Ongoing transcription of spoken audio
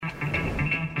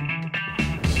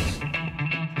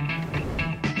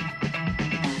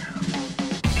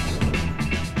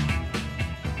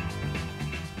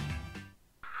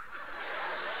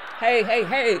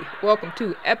Hey, welcome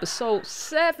to episode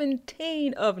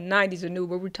 17 of 90s Anew,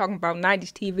 where we're talking about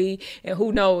 90s TV, and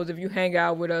who knows, if you hang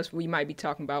out with us, we might be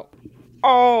talking about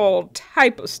all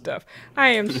type of stuff. I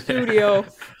am studio,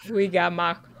 we got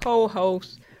my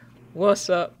co-host,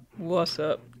 what's up, Tino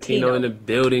in Tino. the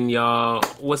building, y'all.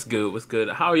 What's good? What's good?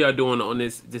 How are y'all doing on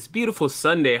this beautiful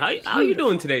Sunday? How you doing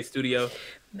Beautiful. today, studio?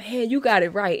 Man, you got it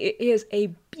right. It is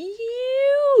a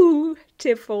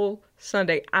beautiful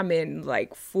Sunday. I'm in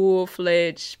like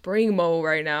full-fledged spring mode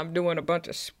right now. I'm doing a bunch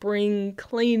of spring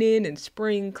cleaning and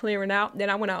spring clearing out. Then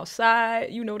I went outside,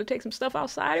 to take some stuff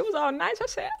outside. It was all nice. I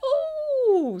said,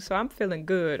 ooh. So I'm feeling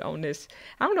good on this.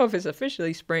 I don't know if it's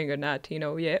officially spring or not,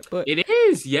 Tino, yet, but It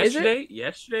is is it?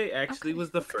 Yesterday actually Okay,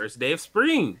 was the okay. first day of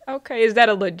spring. Okay, is that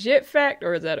a legit fact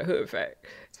or is that a hood fact?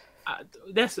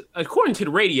 That's according to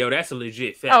the radio. That's a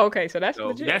legit Oh, fact. okay, so that's So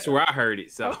legit. that's where I heard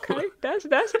it. So, Okay, that's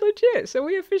legit. So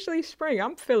we officially spring.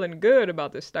 I'm feeling good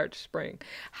about the start to spring.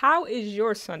 How is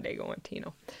your Sunday going,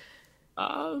 Tino?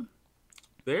 uh,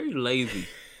 very lazy.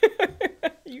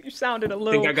 You sounded a I think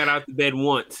I little. got out the bed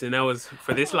once, and that was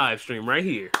for this live stream right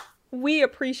here. We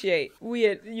appreciate we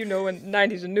at in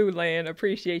 90s and New Land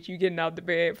appreciate you getting out the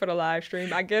bed for the live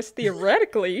stream. I guess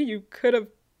theoretically you could have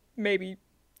maybe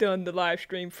done the live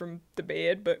stream from the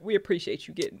bed, but we appreciate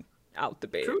you getting out the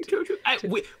bed True, true, true. to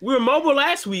We were mobile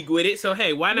last week with it, so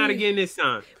hey, why not we again this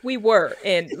time? we were,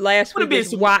 and last Would have week been is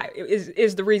some. why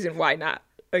is the reason why not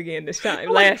again this time. It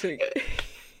would Last week.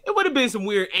 it would have been some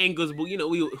weird angles, but we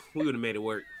would have made it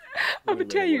work. We I'm would gonna have made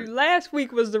tell it you, work. last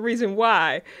week was the reason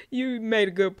why. You made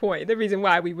a good point. The reason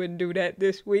why we wouldn't do that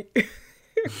this week.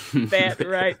 That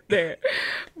right there.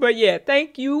 But yeah,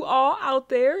 thank you all out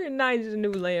there in 90s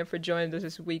New Land for joining us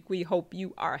this week. We hope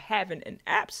you are having an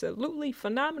absolutely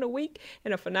phenomenal week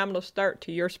and a phenomenal start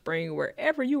to your spring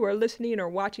wherever you are listening or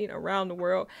watching around the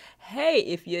world. Hey,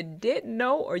 if you didn't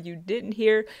know or you didn't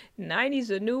hear, 90s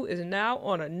Anew is now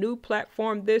on a new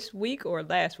platform this week or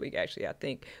last week, actually, I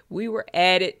think. We were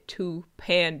added to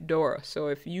Pandora. So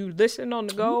if you listen on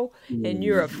the go and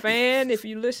you're a fan, if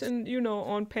you listen,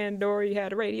 on Pandora, you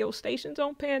had radio stations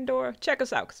on Pandora, check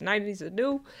us out because 90s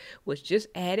Anew was just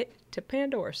added to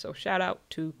Pandora. So shout out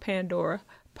to Pandora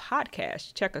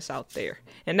Podcast. Check us out there.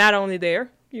 And not only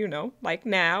there, like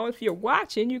now, if you're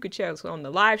watching, you can check us on the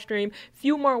live stream.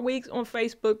 Few more weeks on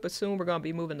Facebook, but soon we're going to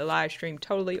be moving the live stream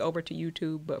totally over to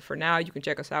YouTube. But for now, you can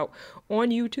check us out on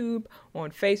YouTube,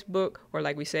 on Facebook, or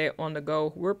like we said, on the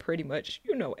go. We're pretty much,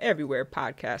 everywhere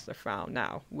podcasts are found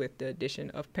now with the addition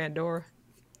of Pandora,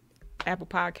 Apple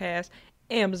Podcasts,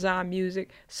 Amazon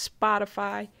Music,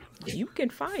 Spotify. You can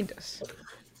find us.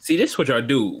 See, this is what y'all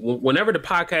do. Whenever the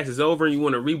podcast is over and you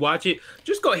want to rewatch it,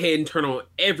 just go ahead and turn on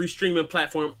every streaming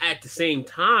platform at the same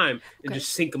time and Okay.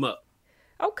 just sync them up.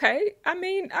 Okay. I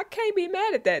mean, I can't be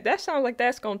mad at that. That sounds like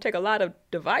that's going to take a lot of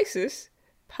devices,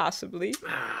 possibly.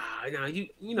 Now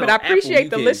But I Apple, appreciate you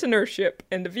the can, listenership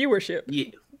and the viewership.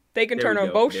 yeah. They can There turn we on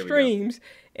go. both There we go. streams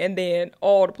and then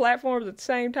all the platforms at the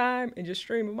same time and just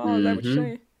stream them all. Is that what you're Mm-hmm.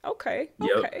 saying? Okay.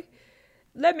 Yep. Okay.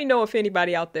 Let me know if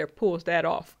anybody out there pulls that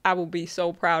off. I will be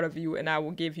so proud of you and I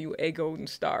will give you a golden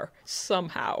star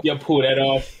somehow. Yeah, pull that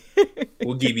off.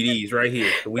 We'll give you these right here.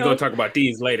 We're gonna No, talk about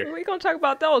these later. we're going to talk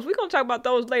about those. We're going to talk about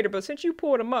those later. But since you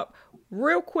pulled them up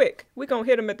real quick, we're going to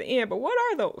hit them at the end. But what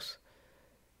are those?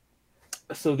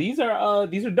 So these are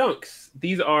dunks.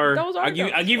 These are Those are I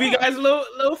dunks. give you Wow. guys a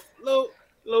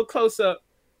little close up.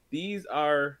 These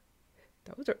are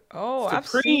Those are, oh, I've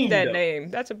seen Supreme that dunks. name.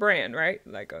 That's a brand, right?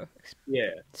 Like a Yeah,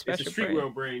 it's a special brand.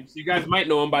 streetwear brand. So you guys might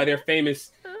know them by their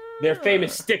famous Ah.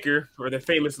 sticker or their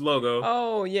famous logo.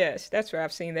 Oh, yes. That's where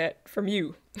I've seen that from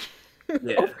you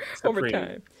Yeah, over Supreme.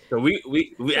 time. So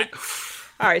we So,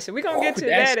 all right, so we're going to get to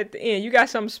that's that at the end. You got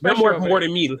something them special worth over more there.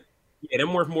 than me. Yeah,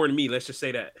 them worth more than me. Let's just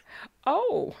say that.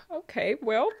 Oh, okay.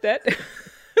 Well, that.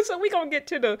 So we're going to get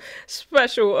to the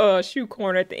special shoe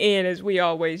corner at the end as we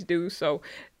always do. So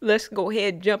let's go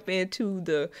ahead and jump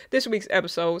into this week's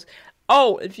episodes.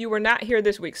 Oh, if you were not here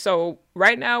this week, so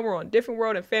right now we're on Different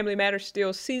World and Family Matters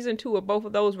still. Season 2 of both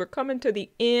of those. We're coming to the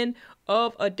end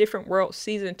of A Different World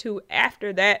Season 2.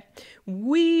 After that,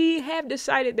 we have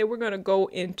decided that we're going to go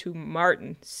into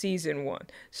Martin Season 1.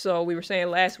 So we were saying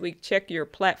last week, check your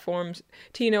platforms.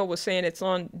 Tino was saying it's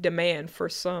on demand for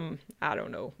some, I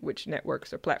don't know which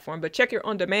networks or platform, but check your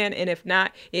on demand. And if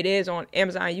not, it is on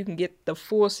Amazon. You can get the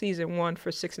full Season 1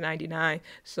 for $6.99.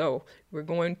 So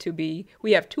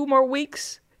we have 2 more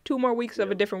weeks of A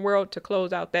Yep. Different World to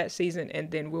close out that season,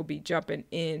 and then we'll be jumping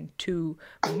into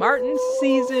Martin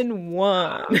Season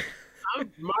 1.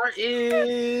 I'm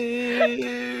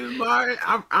Martin.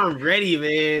 I'm ready,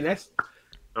 man.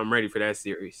 I'm ready for that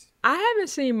series. I haven't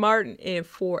seen Martin in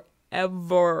forever.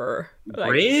 ever.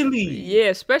 Like, Really? yeah,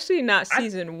 especially not I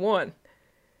season one.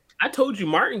 I told you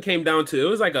Martin came down to it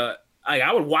was like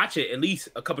I would watch it at least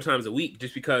a couple times a week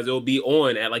just because it'll be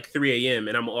on at like 3 a.m.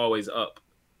 and I'm always up.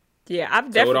 Yeah, I've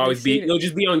So definitely seen it'll it.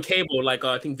 just be on cable. Like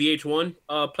I think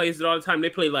VH1 plays it all the time. They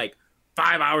play like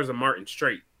 5 hours of Martin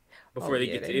straight Oh before they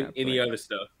yeah, get they to not any playing. other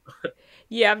stuff.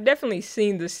 Yeah, I've definitely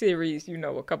seen the series,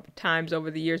 a couple times over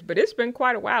the years, but it's been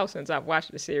quite a while since I've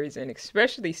watched the series, and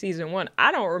especially season one.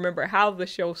 I don't remember how the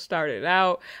show started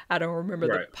out. I don't remember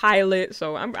the Right. pilot,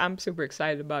 so I'm super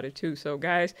excited about it too. So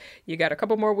guys, you got a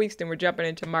couple more weeks, then we're jumping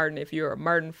into Martin. If you're a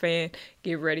Martin fan,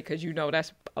 get ready because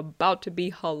that's about to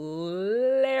be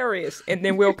hilarious, and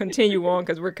then we'll continue on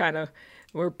because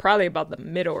we're probably about the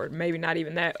middle, or maybe not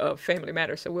even that, of Family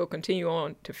Matters. So we'll continue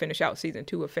on to finish out season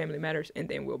 2 of Family Matters, and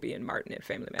then we'll be in Martin and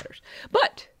Family Matters.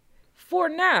 But for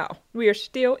now, we are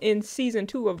still in season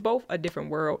 2 of both A Different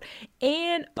World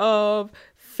and of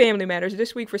Family Matters.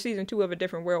 This week for season 2 of A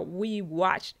Different World, we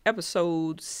watched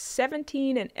episode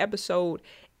 17 and episode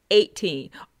 18.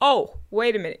 Oh,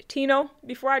 wait a minute. Tino,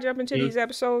 before I jump into these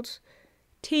episodes,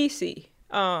 TC,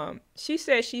 she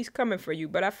said she's coming for you,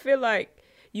 but I feel like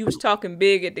you was talking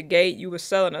big at the gate. You was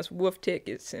selling us wolf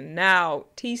tickets, and now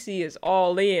TC is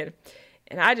all in.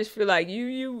 And I just feel like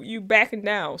you backing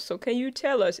down. So can you just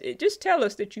tell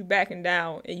us that you backing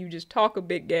down and you just talk a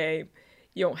big game.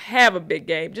 You don't have a big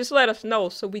game. Just let us know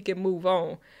so we can move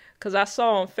on. Cause I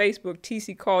saw on Facebook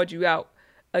TC called you out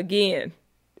again.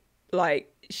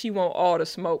 Like she want all the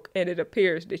smoke, and it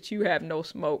appears that you have no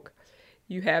smoke.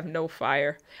 You have no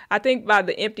fire. I think by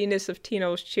the emptiness of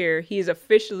Tino's chair, he is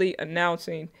officially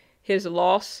announcing his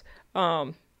loss.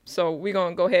 So we're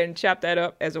going to go ahead and chop that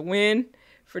up as a win.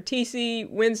 For TC,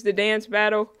 wins the dance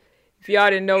battle. If y'all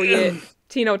didn't know yet,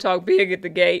 Tino talked big at the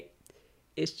gate.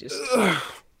 It's just talk.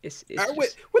 It's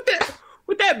just,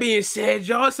 With that being said,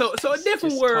 y'all, so A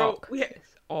Different just World. talk. We had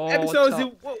All episodes.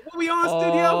 talk. What we on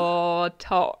studio? All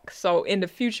talk. So in the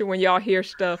future, when y'all hear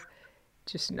stuff,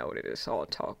 just know that it's all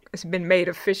talk. It's been made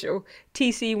official.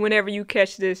 TC, whenever you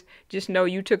catch this, just know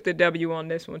you took the W on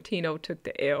this one. Tino took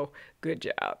the L. Good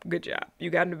job. Good job.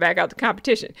 You got to back out the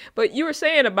competition. But you were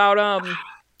saying about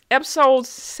episodes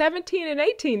 17 and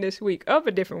 18 this week of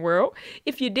A Different World.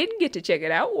 If you didn't get to check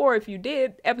it out, or if you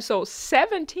did, episode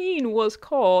 17 was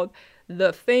called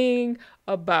The Thing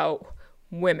About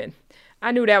Women.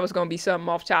 I knew that was going to be something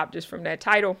off top just from that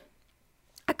title.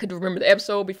 I could remember the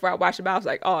episode before I watched it, but I was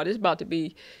like, oh, is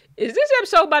this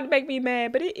episode about to make me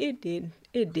mad? But it did.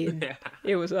 It did.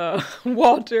 It was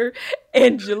Walter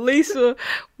and Jaleesa.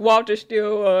 Walter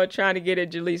still trying to get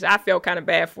at Jaleesa. I felt kind of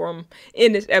bad for him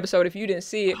in this episode. If you didn't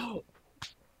see it,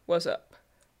 what's up?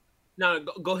 No,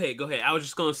 go ahead. I was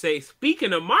just gonna say,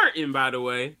 speaking of Martin, by the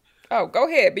way. Oh, go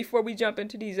ahead before we jump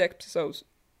into these episodes.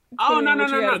 Oh, no. What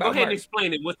you had Go about ahead and Martin.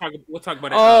 explain it. We'll talk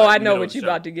about it. Oh, I in the know middle of what the you show.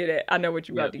 about to get at. I know what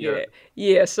you about to get Yeah. at.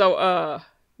 Yeah, so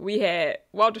we had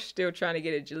Walter still trying to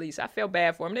get at Jaleesa. I felt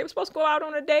bad for him. They were supposed to go out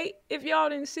on a date if y'all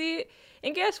didn't see it.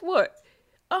 And guess what?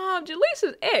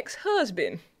 Jaleesa's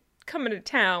ex-husband coming to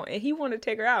town and he wanted to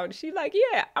take her out. And she like,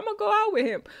 yeah, I'm gonna go out with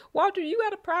him. Walter, you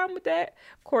got a problem with that?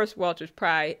 Of course, Walter's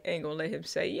pride ain't gonna let him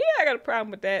say, yeah, I got a problem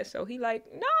with that. So he like,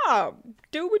 nah,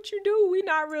 do what you do. We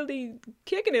not really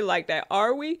kicking it like that,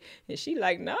 are we? And she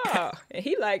like, nah. And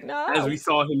he like, nah. As we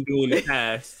saw him do in the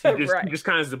past, he Right. just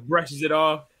kind of brushes it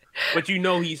off, but you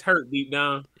know he's hurt deep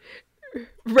down.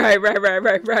 Right.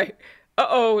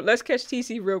 Uh-oh, let's catch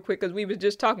TC real quick because we was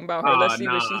just talking about her. Let's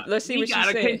see what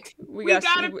she's saying. We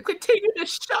gotta continue the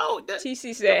show.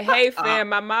 TC said, hey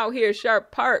fam, I'm out here at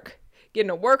Sharp Park getting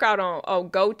a workout on. Oh,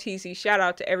 go TC. Shout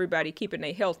out to everybody keeping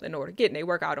their health in order, getting their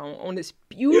workout on this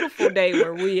beautiful day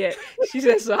where we at. She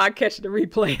said, so I catch the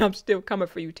replay. I'm still coming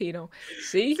for you, Tino.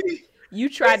 See? You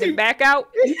tried to back out.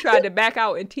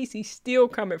 And TC still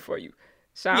coming for you.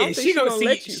 So I don't think she's gonna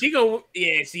let you.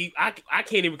 See, I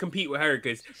can't even compete with her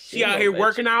because she out here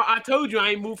working out. I told you I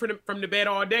ain't moved from the bed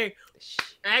all day.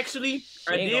 Actually,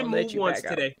 I did move once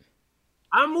today.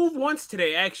 I moved once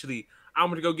today, actually. I'm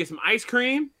gonna go get some ice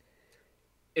cream,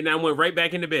 and I went right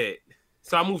back into bed.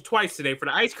 So I moved twice today for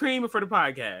the ice cream and for the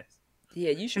podcast.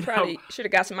 Yeah, you should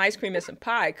have got some ice cream and some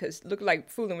pie because look like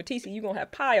fooling with TC, you gonna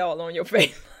have pie all on your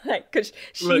face, like because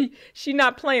she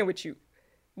not playing with you.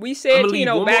 We said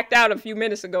Tino backed out a few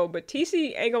minutes ago, but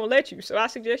TC ain't gonna let you. So I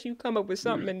suggest you come up with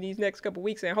something in these next couple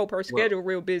weeks and hope her schedule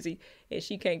real busy and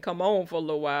she can't come on for a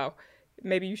little while.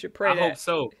 Maybe you should pray. I hope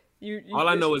so. All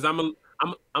I know is I'm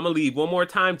gonna leave one more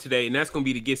time today, and that's gonna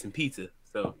be to get some pizza.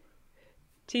 So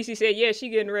TC said, yeah, she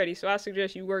getting ready. So I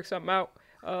suggest you work something out.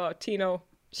 Tino,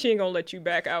 She ain't gonna let you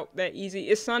back out that easy.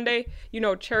 It's Sunday,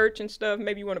 church and stuff.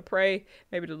 Maybe you want to pray.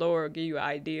 Maybe the Lord will give you an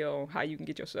idea on how you can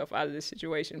get yourself out of this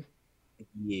situation.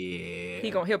 Yeah. He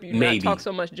gonna help you not talk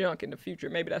so much junk in the future.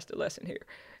 Maybe that's the lesson here.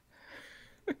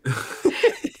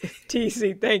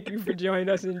 TC, thank you for joining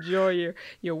us. Enjoy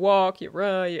your walk, your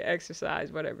run, your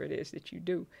exercise, whatever it is that you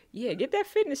do. Yeah, get that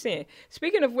fitness in.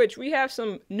 Speaking of which, we have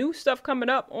some new stuff coming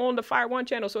up on the Fire One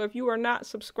channel. So if you are not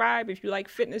subscribed, if you like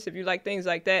fitness, if you like things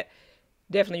like that,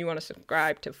 definitely you want to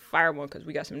subscribe to Fire One because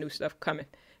we got some new stuff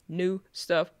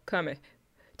coming.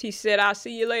 T said, I'll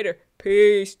see you later.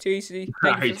 Peace, TC.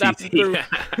 Thank you for stopping through.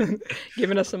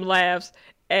 Giving us some laughs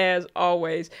as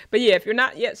always. But yeah, if you're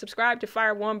not yet subscribed to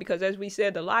Fire One, because as we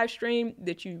said, the live stream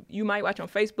that you might watch on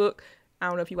Facebook, I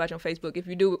don't know if you watch on Facebook. If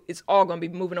you do, it's all going to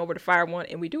be moving over to Fire One.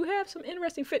 And we do have some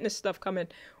interesting fitness stuff coming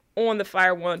on the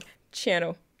Fire One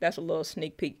channel. That's a little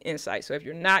sneak peek insight. So if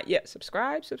you're not yet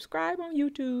subscribe on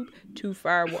YouTube to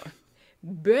Fire One.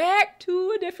 Back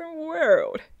to a different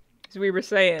world. As we were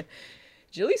saying,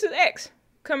 Jaleesa's ex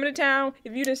coming to town.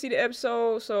 If you didn't see the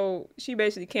episode, so she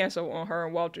basically canceled on her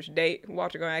and Walter's date.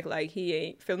 Walter gonna act like he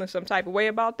ain't feeling some type of way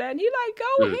about that. And he like,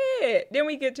 go ahead. Then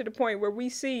we get to the point where we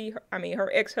see,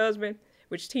 her ex-husband,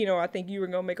 which Tino, I think you were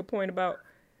gonna make a point about.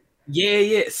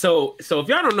 Yeah. So if y'all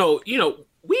don't know,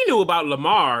 we knew about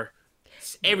Lamar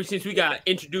ever since we got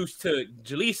introduced to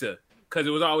Jaleesa, because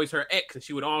it was always her ex and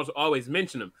she would always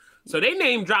mention him. So they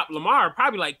name dropped Lamar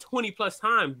probably like 20 plus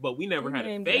times, but we never had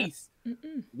a face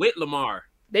with Lamar.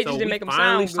 They just didn't make him sound good.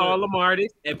 Finally saw Lamar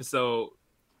this episode.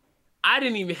 I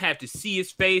didn't even have to see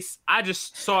his face. I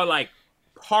just saw like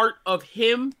part of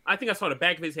him. I think I saw the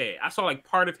back of his head. I saw like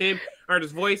part of him, heard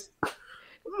his voice.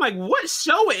 I'm like, what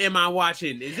show am I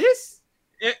watching? Is this?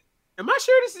 Am I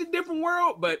sure this is a different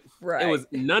world? But It was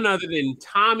none other than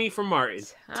Tommy from Martin.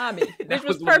 Tommy. This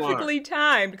was perfectly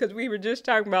timed because we were just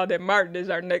talking about that Martin is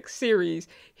our next series.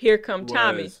 Here come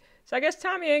Tommy. So I guess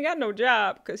Tommy ain't got no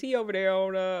job because he over there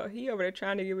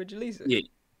trying to get with Jaleesa. Yeah.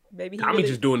 Maybe Tommy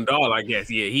just doing it all, I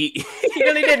guess. Yeah, he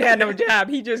really didn't have no job.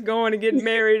 He just going and getting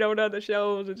married on other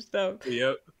shows and stuff.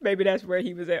 Yep. Maybe that's where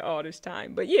he was at all this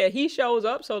time. But yeah, he shows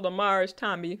up. So Lamar is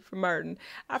Tommy from Martin.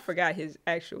 I forgot his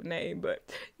actual name, but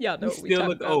y'all know what we talking about. He still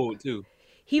looked old too.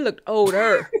 He looked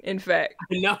older, in fact.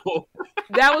 No.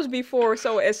 That was before.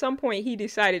 So at some point he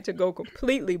decided to go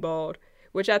completely bald,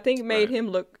 which I think made him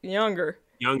look younger.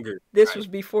 This was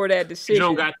before that decision. You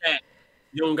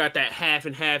don't got that half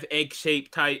and half egg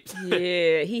shaped type.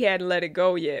 Yeah, he hadn't let it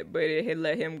go yet, but it had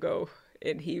let him go,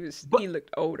 and he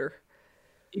looked older.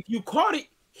 If you caught it,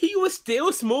 he was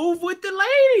still smooth with the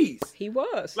ladies. He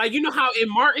was. Like, you know how in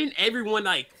Martin everyone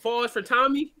like falls for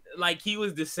Tommy? Like he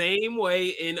was the same way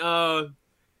in a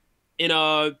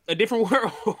different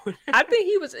world. I think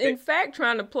he was in fact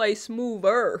trying to play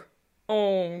smoother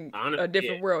on a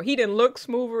different world. He didn't look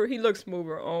smoother. He looked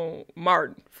smoother on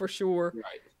Martin for sure. Right.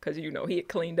 Because, he had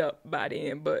cleaned up by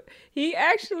then. But he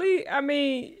actually,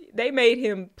 they made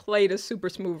him play the super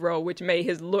smooth role, which made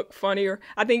his look funnier.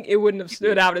 I think it wouldn't have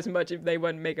stood out as much if they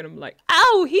wasn't making him like,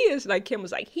 oh, he is, like Kim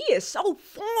was like, he is so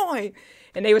fine.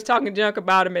 And they was talking junk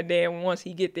about him. And then once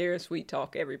he get there and sweet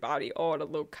talk, everybody, all the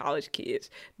little college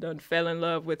kids done fell in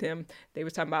love with him. They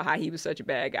was talking about how he was such a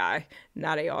bad guy.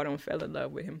 Now they all done fell in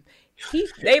love with him.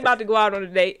 They about to go out on a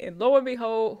date. And lo and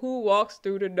behold, who walks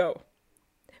through the door?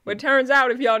 But it turns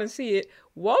out, if y'all didn't see it,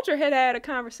 Walter had a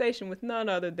conversation with none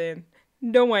other than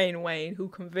Dwayne Wayne, who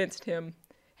convinced him,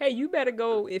 hey, you better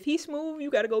go, if he's smooth,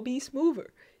 you got to go be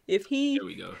smoother. There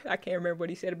we go. I can't remember what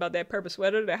he said about that purple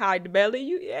sweater to hide the belly.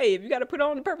 If you got to put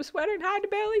on the purple sweater and hide the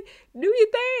belly, do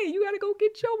your thing. You got to go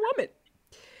get your woman.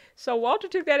 So Walter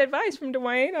took that advice from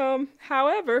Dwayne.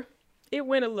 However, it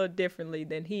went a little differently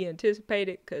than he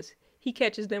anticipated because he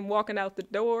catches them walking out the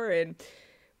door, and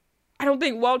I don't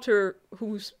think Walter,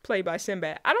 who's played by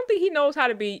Sinbad, I don't think he knows how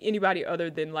to be anybody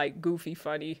other than like goofy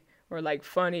funny or like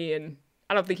funny, and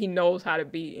I don't think he knows how to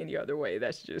be any other way.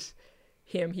 That's just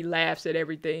him. He laughs at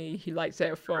everything. He likes to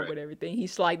have fun with everything.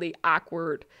 He's slightly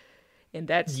awkward, and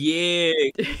that's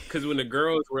because when the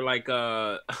girls were like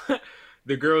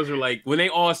when they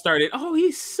all started, oh,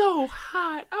 he's so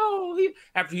hot. Oh,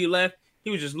 after he left,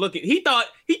 he was just looking. He thought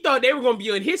they were gonna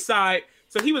be on his side,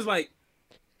 so he was like.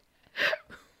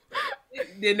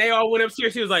 Then they all went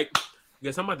upstairs. He was like,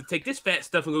 guess I'm about to take this fat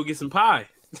stuff and go get some pie.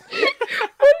 What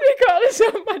did he call it?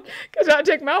 Somebody? Because I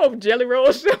take my own jelly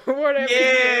rolls or whatever.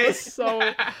 Yeah. It was so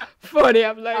funny.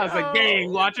 I was like,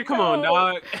 dang, Watcher, come on,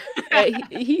 dog.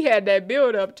 he had that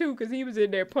build up too, because he was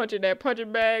in there punching that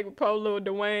punching bag with poor little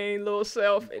Dwayne, little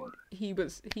self, and he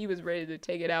was ready to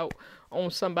take it out on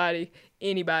somebody,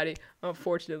 anybody.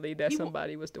 Unfortunately, that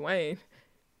somebody was Dwayne.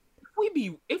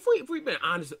 if we've been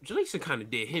honest, Jaleesa kind of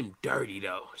did him dirty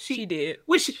though. She did.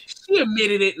 Which she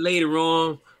admitted it later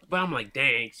on, but I'm like,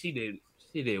 dang, she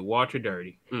did Walter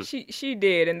dirty. She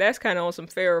did, and that's kind of on some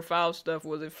fair or foul stuff.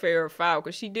 Was it fair or foul?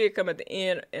 Because she did come at the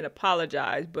end and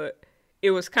apologize, but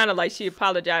it was kind of like she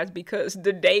apologized because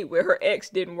the date with her ex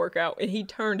didn't work out, and he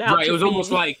turned out. Right, it was almost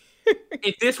like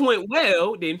if this went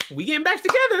well, then we getting back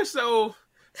together. So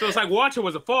it's like Walter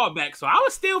was a fallback. So I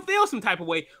would still feel some type of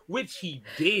way, which he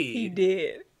did. He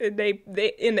did. And they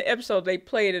in the episode they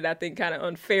played it, I think, kind of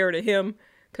unfair to him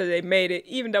because they made it,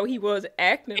 even though he was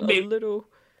acting a little.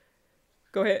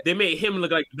 Go ahead. They made him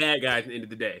look like the bad guy at the end of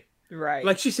the day. Right.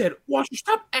 Like she said, Walter,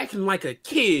 stop acting like a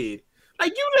kid.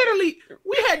 Like you literally,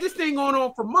 we had this thing going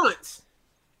on for months.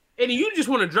 And you just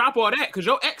want to drop all that because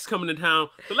your ex coming to town.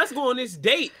 So let's go on this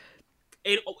date.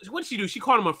 And what did she do? She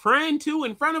called him a friend too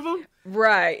in front of him?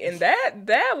 Right. And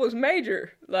that was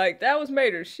major. Like, that was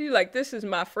major. She like, this is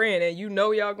my friend and you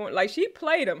know y'all going, like she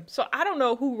played him. So I don't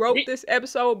know who wrote this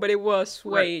episode, but it was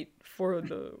swayed for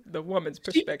the woman's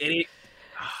perspective.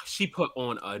 She put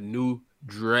on a new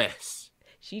dress.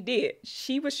 She did.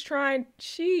 She was trying,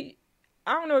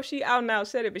 I don't know if she out and out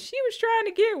said it, but she was trying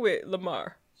to get with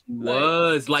Lamar.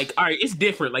 All right, it's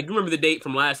different. Like, you remember the date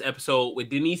from last episode with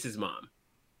Denise's mom?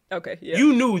 Okay, yeah.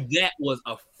 You knew that was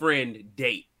a friend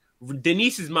date.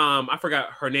 Denise's mom, I forgot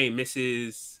her name,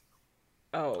 Mrs.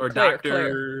 Or Claire,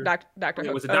 Dr.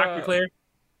 Dr. Was it Dr. Claire?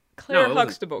 Claire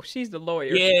Huxtable. She's the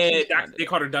lawyer. Yeah, they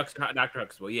called her Dr.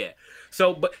 Huxtable, yeah.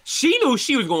 So, but she knew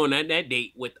she was going on that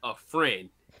date with a friend.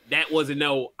 That wasn't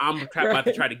I'm about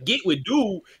to try to get with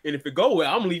dude, and if it go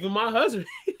well, I'm leaving my husband.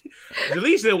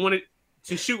 Jaleesa wanted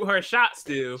to shoot her shot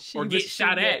still, or get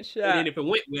shot at, and then if it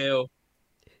went well.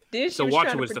 Then she was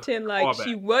trying to pretend like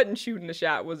she wasn't shooting the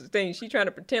shot was the thing. She trying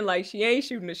to pretend like she ain't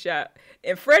shooting the shot.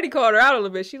 And Freddie called her out a little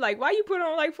bit. She like, why you put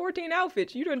on like 14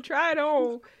 outfits? You done tried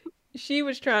on. She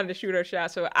was trying to shoot her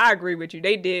shot. So I agree with you.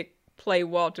 They did play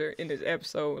Walter in this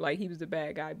episode like he was the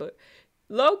bad guy. But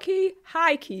low key,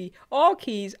 high key, all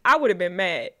keys, I would have been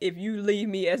mad if you leave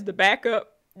me as the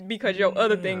backup because your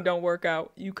other thing don't work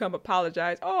out. You come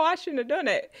apologize. Oh, I shouldn't have done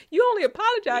that. You only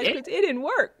apologize because it didn't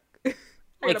work.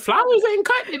 Like flowers ain't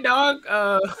cutting it, dog.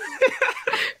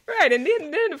 Right, and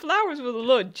then the flowers was a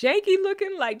little janky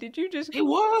looking. Like, did you just? It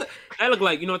was. That looked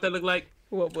like, you know what that looked like?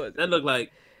 What was it? That looked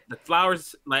like the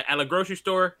flowers, like at a grocery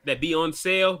store that be on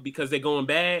sale because they're going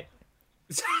bad.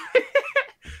 So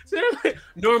they're like,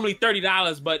 normally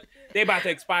 $30, but they about to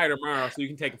expire tomorrow, so you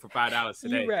can take them for $5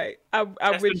 today. You're right. I'm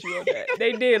with you on that.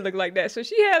 They did look like that. So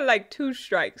she had like 2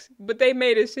 strikes, but they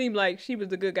made it seem like she was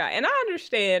the good guy. And I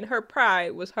understand her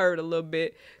pride was hurt a little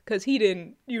bit because he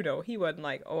didn't, he wasn't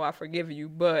like, oh, I forgive you.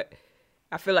 But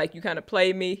I feel like you kind of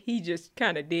played me. He just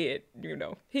kind of did,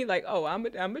 He like, oh,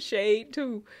 I'm a shade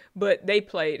too. But they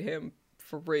played him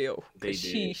for real. They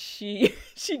did. She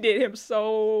did him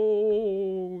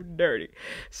so dirty.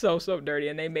 So dirty.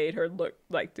 And they made her look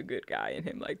like the good guy and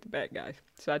him like the bad guy.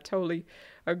 So I totally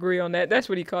agree on that. That's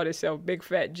what he called himself, big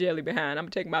fat jelly behind. I'm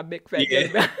taking my big fat jelly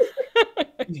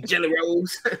behind. Jelly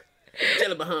rolls.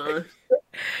 Jelly behind.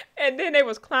 And then they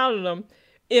was clowning him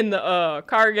in the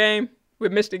car game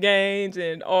with Mr. Gaines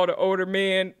and all the older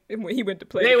men. And when he went to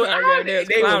play they the car game,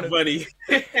 they were funny.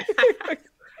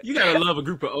 You gotta love a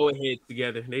group of old heads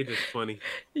together. They just funny.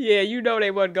 Yeah, they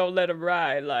wasn't gonna let him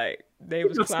ride. Like, they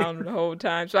was clowning the whole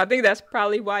time. So I think that's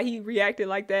probably why he reacted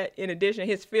like that. In addition,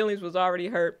 his feelings was already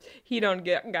hurt. He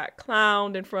got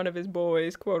clowned in front of his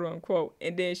boys, quote unquote.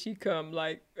 And then she come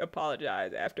like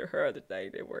apologize after her other thing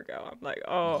didn't work out. I'm like,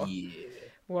 oh, yeah.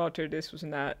 Walter, this was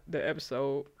not the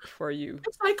episode for you.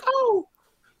 It's like, oh,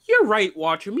 you're right,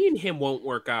 Walter. Me and him won't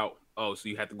work out. Oh, so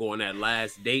you have to go on that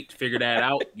last date to figure that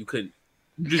out? You couldn't.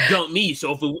 You just dump me,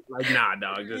 so if it like, nah,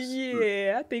 dog.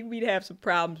 Yeah, I think we'd have some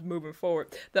problems moving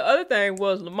forward. The other thing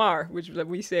was Lamar, which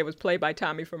we said was played by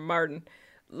Tommy from Martin.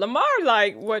 Lamar,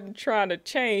 like, wasn't trying to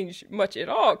change much at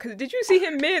all. Because did you see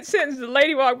him mid-sentence? The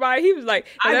lady walked by. He was like,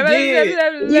 I did.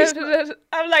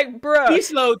 I'm like, bruh. He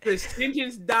slowed the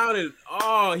sentence down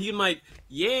and, he like,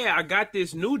 yeah, I got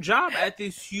this new job at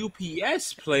this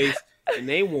UPS place. And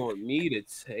they want me to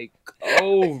take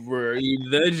over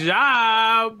the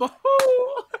job.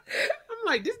 I'm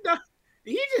like, this guy,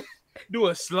 he just do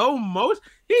a slow motion.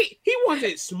 He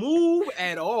wasn't smooth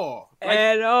at all. Like,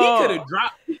 at all.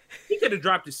 He could have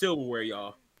dropped the silverware,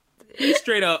 y'all. He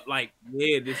straight up like,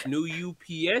 yeah, this new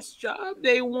UPS job,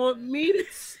 they want me to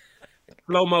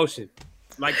slow motion.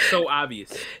 Like, so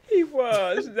obvious. He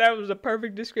was. That was a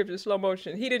perfect description, slow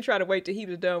motion. He didn't try to wait till he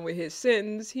was done with his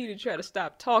sentence. He didn't try to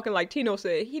stop talking like Tino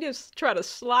said. He just tried to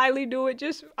slyly do it.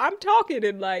 Just, I'm talking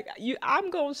and like,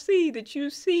 I'm going to see that you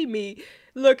see me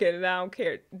looking and I don't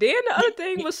care. Then the other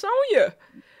thing was Sonya.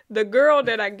 The girl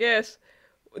that I guess,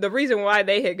 the reason why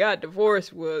they had got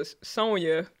divorced was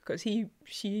Sonya, because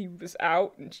she was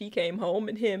out and she came home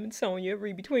and him and Sonya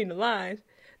read between the lines.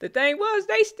 The thing was,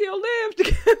 they still lived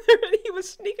together, and he was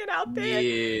sneaking out there.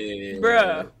 Yeah.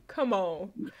 Bruh, come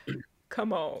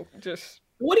on. Just.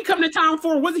 What he come to town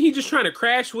for? Wasn't he just trying to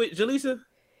crash with Jaleesa?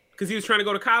 Because he was trying to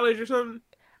go to college or something?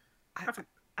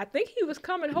 I think he was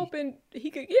coming hoping he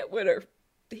could get with her.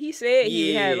 He said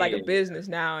he had like a business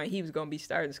now, and he was going to be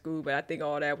starting school, but I think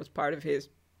all that was part of his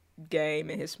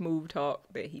game and his smooth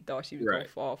talk that he thought she was going to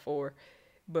fall for.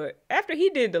 But after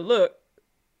he did the look,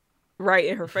 right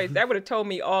in her face, that would have told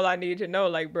me all I needed to know.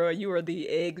 Like, bro, you are the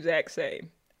exact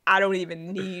same. I don't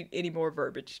even need any more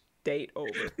verbiage. Date over.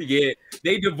 Yeah,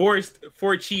 they divorced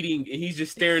for cheating, and he's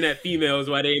just staring at females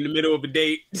while they're in the middle of a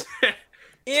date.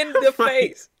 In the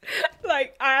face.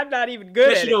 Like, I'm not even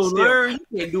good at it. You don't learn.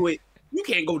 You can't do it. You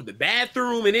can't go to the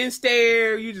bathroom and then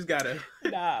stare. You just gotta.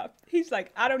 Nah. He's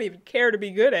like, I don't even care to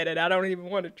be good at it. I don't even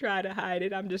want to try to hide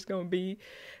it. I'm just gonna be.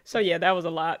 So yeah, that was a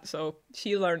lot. So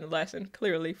she learned a lesson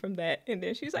clearly from that. And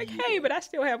then she's like, hey, but I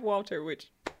still have Walter,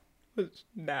 which was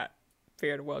not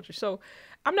fair to Walter. So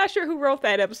I'm not sure who wrote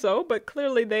that episode, but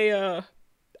clearly they,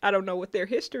 I don't know what their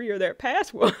history or their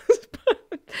past was,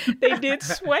 but they did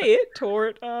sway it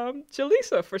toward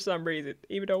Jaleesa for some reason,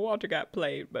 even though Walter got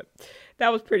played. But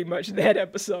that was pretty much that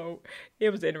episode.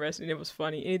 It was interesting. It was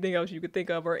funny. Anything else you could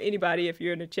think of, or anybody, if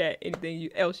you're in the chat, anything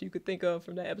else you could think of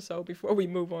from that episode before we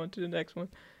move on to the next one?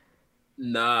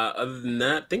 Nah, other than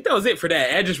that, I think that was it for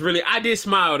that. I did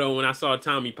smile though when I saw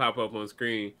Tommy pop up on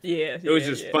screen. Yeah. It was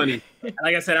just funny.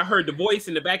 Like I said, I heard the voice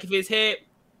in the back of his head.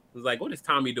 I was like, what is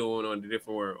Tommy doing on The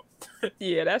Different World?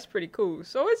 Yeah, that's pretty cool.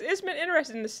 So it's been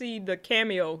interesting to see the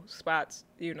cameo spots,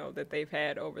 that they've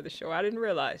had over the show. I didn't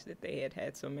realize that they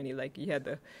had so many. Like, you had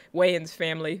the Wayans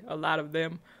family, a lot of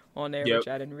them on there, which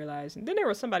I didn't realize. And then there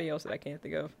was somebody else that I can't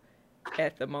think of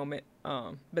at the moment.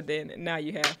 But then now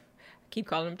you have, I keep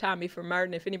calling him Tommy from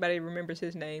Martin. If anybody remembers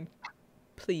his name,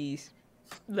 please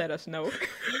let us know.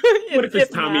 What if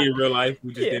it's Tommy in real life?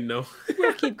 We just didn't know.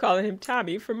 We'll keep calling him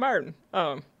Tommy from Martin.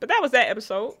 But that was that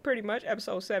episode, pretty much,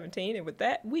 episode 17. And with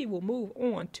that, we will move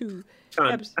on to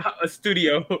a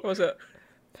studio. What's up?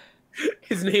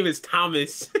 His name is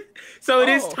Thomas. So it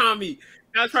is Tommy.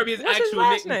 That's probably his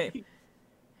actual name.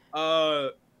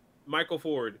 Michael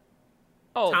Ford.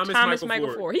 Oh, Thomas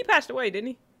Michael Ford. He passed away, didn't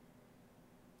he?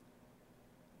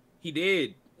 He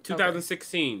did.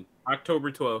 2016, October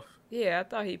 12th. Yeah, I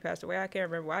thought he passed away. I can't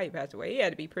remember why he passed away. He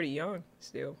had to be pretty young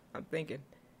still, I'm thinking.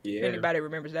 Yeah. If anybody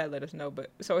remembers that, let us know.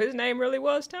 But so his name really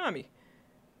was Tommy.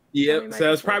 Yep.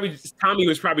 So Tommy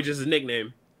was probably just his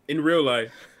nickname in real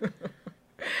life.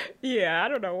 Yeah, I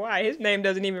don't know why. His name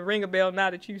doesn't even ring a bell now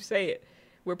that you say it.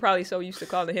 We're probably so used to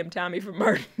calling him Tommy from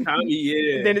Martin. Tommy,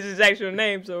 yeah. Then it's his actual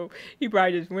name, so he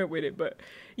probably just went with it. But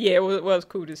yeah, it was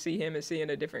cool to see him and seeing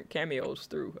the different cameos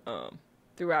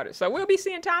throughout it. So we'll be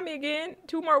seeing Tommy again.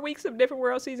 2 more weeks of Different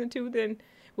World Season 2. Then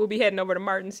we'll be heading over to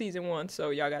Martin Season 1.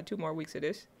 So y'all got 2 more weeks of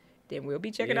this. Then we'll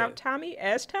be checking out Tommy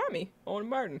as Tommy on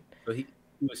Martin. So he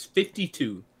was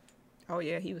 52. Oh,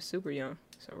 yeah. He was super young.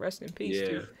 So rest in peace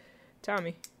to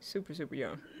Tommy. Super, super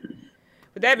young.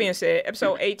 With that being said,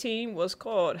 episode 18 was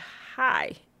called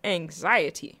High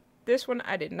Anxiety. This one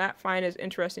I did not find as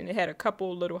interesting. It had a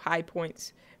couple little high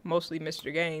points, mostly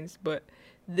Mr. Gaines. But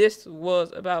this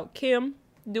was about Kim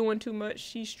doing too much.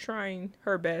 She's trying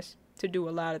her best to do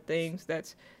a lot of things.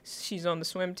 She's on the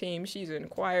swim team. She's in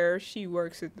choir. She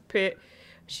works at the pit.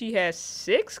 She has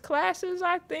 6 classes,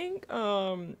 I think.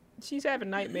 She's having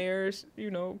nightmares,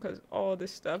 because all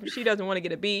this stuff. She doesn't want to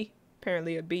get a B.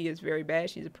 Apparently a B is very bad.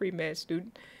 She's a pre-med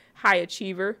student. High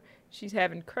achiever. She's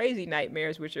having crazy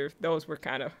nightmares, those were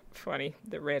kind of funny,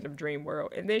 the random dream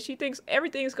world. And then she thinks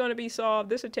everything's going to be solved.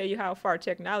 This will tell you how far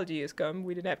technology has come.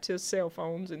 We didn't have to cell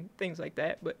phones and things like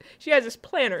that. But she has this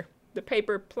planner, the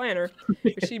paper planner,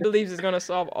 which she believes is going to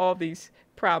solve all these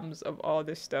problems of all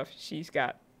this stuff she's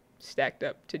got stacked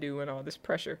up to do and all this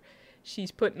pressure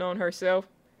she's putting on herself.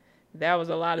 That was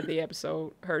a lot of the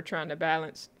episode, her trying to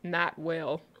balance not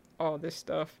well all this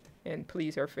stuff and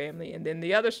please her family. And then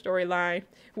the other storyline,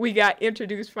 we got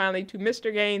introduced finally to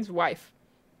Mr. Gaines' wife,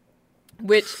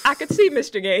 which I could see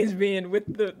Mr. Gaines being with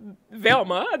the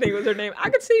Velma, I think was her name. I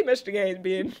could see Mr. Gaines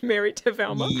being married to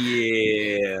Velma.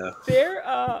 Yeah. They're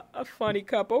a funny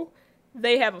couple.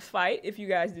 they have a fight, if you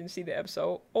guys didn't see the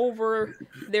episode, over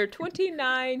their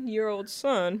 29-year-old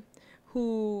son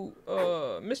who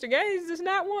Mr. Gaines does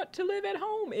not want to live at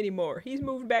home anymore. He's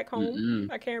moved back home.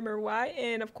 I can't remember why.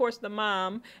 And of course the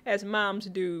mom, as moms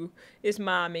do, is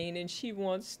momming, and she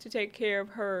wants to take care of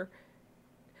her,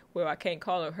 well, I can't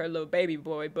call him her little baby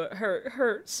boy, but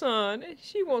her son.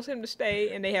 She wants him to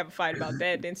stay, and they have a fight about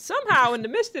that. Then somehow in the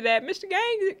midst of that, Mr.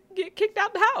 Gaines get kicked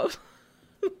out the house.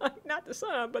 Like, not the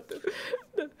son, but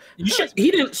the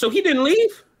he didn't. So he didn't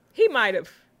leave. He might have,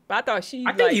 but I thought she.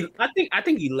 I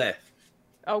think he left.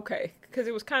 Okay, because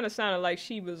it was kind of sounding like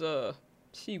she was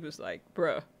like,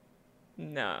 bruh,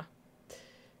 nah.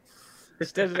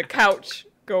 Instead of the couch,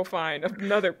 go find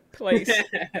another place.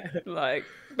 Like,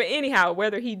 but anyhow,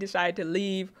 whether he decided to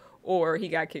leave or he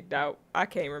got kicked out, I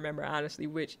can't remember honestly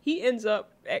which. He ends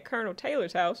up at Colonel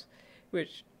Taylor's house,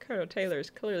 which Colonel Taylor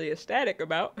is clearly ecstatic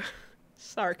about.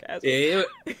 Sarcasm. Yeah,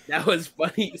 that was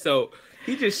funny. So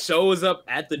he just shows up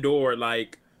at the door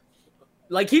like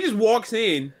he just walks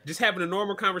in, just having a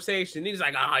normal conversation. He's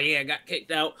like, "Oh yeah, I got kicked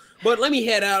out, but let me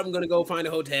head out. I'm gonna go find a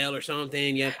hotel or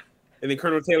something." Yeah, and then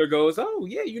Colonel Taylor goes, "Oh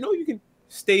yeah, you can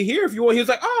stay here if you want." He was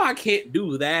like, "Oh, I can't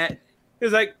do that." He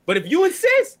was like, "But if you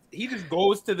insist," he just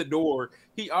goes to the door.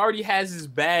 He already has his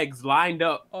bags lined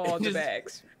up, all the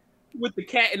bags with the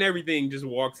cat and everything. Just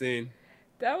walks in.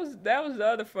 That was the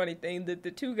other funny thing, that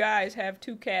the two guys have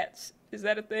two cats. Is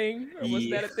that a thing, or was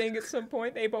that a thing at some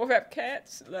point? They both have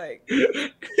cats. Like,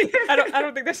 I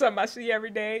don't think that's something I see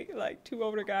every day. Like two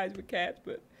older guys with cats,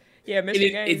 but yeah,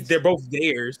 Mr. Gaines. They're both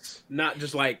theirs, not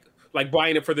just like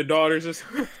buying it for the daughters or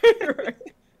something.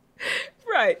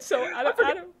 Right. So I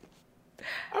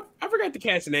forgot the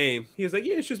cat's name. He was like,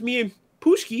 "Yeah, it's just me and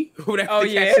Pushki." Oh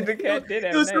yeah, the cat did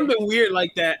have. It was something weird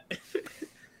like that.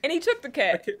 And he took the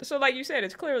cat. So like you said,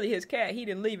 it's clearly his cat. He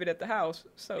didn't leave it at the house.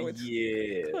 So it's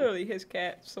clearly his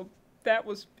cat. So that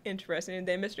was interesting. And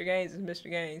then Mr. Gaines is Mr.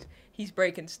 Gaines. He's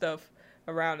breaking stuff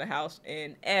around the house.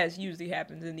 And as usually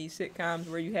happens in these sitcoms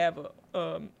where you have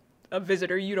a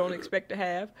visitor you don't expect to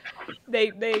have, they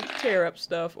tear up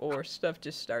stuff, or stuff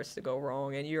just starts to go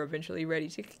wrong. And you're eventually ready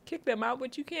to kick them out,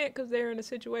 but you can't because they're in a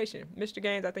situation. Mr.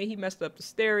 Gaines, I think he messed up the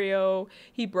stereo.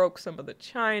 He broke some of the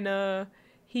china.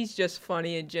 He's just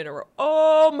funny in general.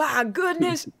 Oh my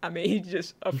goodness! I mean, he's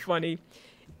just a funny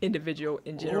individual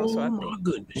in general. Oh so my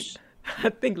goodness!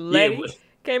 I think Letty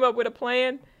came up with a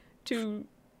plan to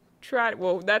try.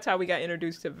 Well, that's how we got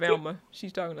introduced to Velma.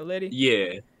 She's talking to Letty.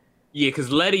 Yeah, because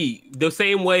Letty, the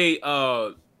same way,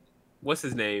 what's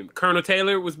his name? Colonel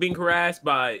Taylor was being harassed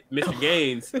by Mr.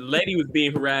 Gaines. Letty was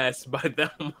being harassed by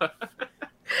Velma.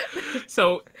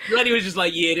 So Letty was just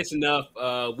like, "Yeah, this enough.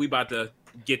 We about to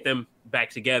get them back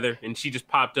together," and she just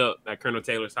popped up at Colonel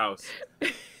Taylor's house.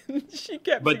 She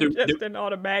kept suggesting all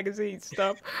the magazine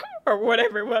stuff or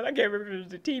whatever it was. I can't remember if it was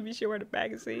the TV show or the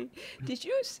magazine. Did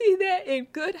you see that in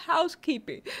Good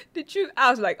Housekeeping?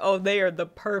 I was like, oh, they are the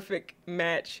perfect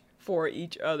match for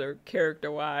each other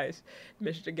character-wise,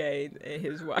 Mr. Gaines and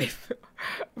his wife,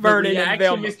 Vernon and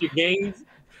Velma.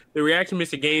 The reaction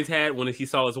Mr. Gaines had when he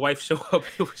saw his wife show up,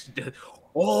 it was just,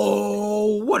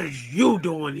 "Oh, what are you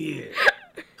doing here?"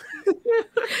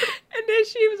 And then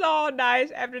she was all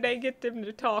nice after they get them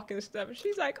to talk and stuff. And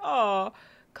she's like, "Oh,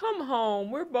 come home.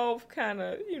 We're both kind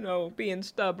of, being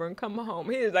stubborn. Come home."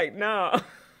 He was like, "No."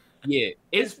 Yeah,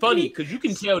 it's funny because you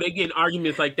can tell they get in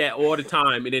arguments like that all the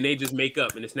time, and then they just make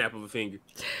up in a snap of a finger.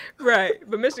 Right,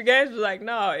 but Mr. Gaines was like,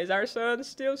 "No, is our son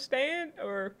still staying?"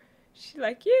 Or she's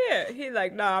like, "Yeah." He's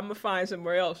like, "No, I'm gonna find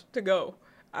somewhere else to go.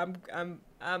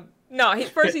 No."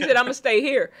 First he said, "I'm gonna stay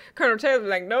here." Colonel Taylor was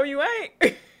like, "No, you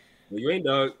ain't." You ain't,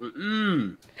 dog.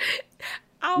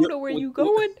 I don't know where you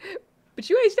going, but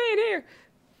you ain't staying here.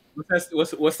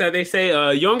 What's that they say?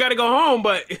 You don't gotta go home,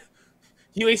 but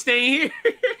you ain't staying here.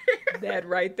 That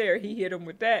right there, he hit him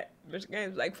with that. Mr.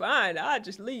 Gaines was like, "Fine, I'll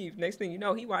just leave." Next thing you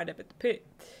know, he wind up at the pit,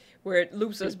 where it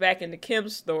loops us back into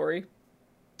Kim's story,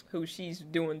 who she's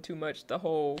doing too much the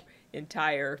whole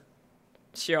entire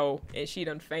show, and she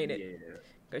done fainted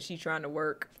because she's trying to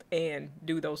work and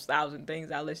do those 1,000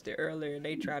 things I listed earlier, and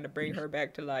they trying to bring her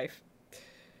back to life.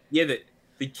 Yeah,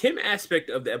 the Kim aspect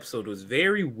of the episode was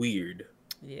very weird.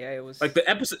 Yeah, it was like the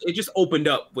episode. It just opened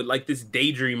up with like this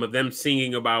daydream of them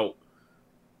singing about.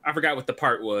 I forgot what the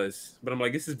part was, but I'm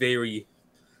like, this is very.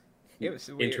 It was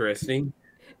weird. Interesting.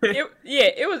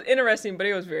 It was interesting, but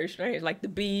it was very strange. Like the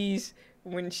bees,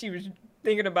 when she was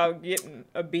thinking about getting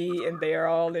a bee, and they're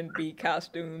all in bee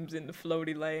costumes in the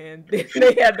floaty land. They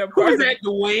had the party. Who was that?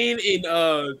 Dwayne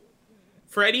and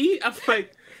Freddie? I'm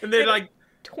like, and they're like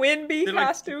twin bee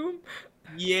costume.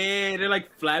 Like, yeah, they're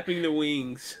like flapping the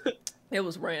wings. It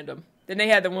was random. Then they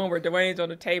had the one where Dwayne's on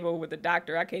the table with the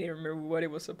doctor. I can't even remember what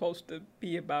it was supposed to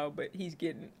be about, but he's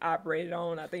getting operated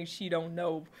on. I think she don't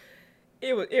know.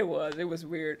 It was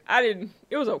weird.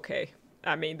 It was okay.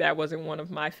 I mean, that wasn't one of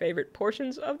my favorite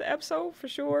portions of the episode for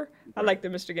sure. I like the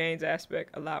Mr. Gaines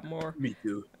aspect a lot more. Me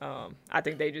too. I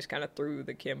think they just kind of threw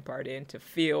the Kim part in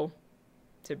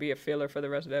to be a filler for the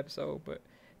rest of the episode. But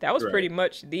that was pretty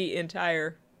much the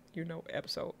entire,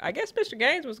 episode. I guess Mr.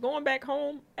 Gaines was going back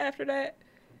home after that.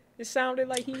 It sounded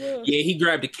like he was. Yeah, he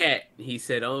grabbed a cat. He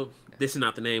said, "Oh, this is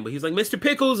not the name," but he was like, "Mr.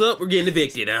 Pickles, up, we're getting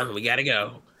evicted. We gotta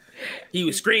go." He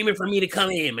was screaming for me to come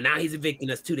in, but now he's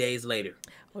evicting us 2 days later.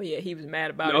 Oh yeah, he was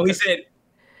mad about it. No, he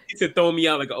said throwing me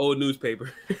out like an old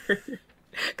newspaper.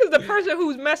 Because the person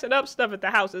who's messing up stuff at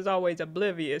the house is always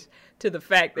oblivious to the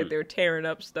fact that they're tearing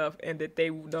up stuff and that they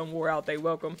done wore out their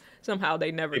welcome. Somehow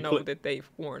they never know that they've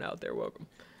worn out their welcome.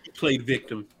 He played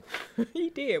victim. He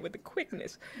did with the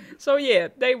quickness. So yeah,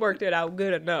 they worked it out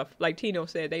good enough. Like Tino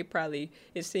said,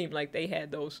 it seemed like they had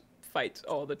those fights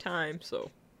all the time. So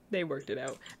they worked it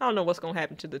out. I don't know what's going to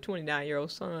happen to the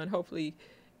 29-year-old son. Hopefully,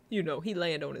 he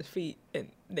land on his feet and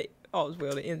all is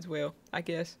well that ends well. I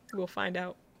guess we'll find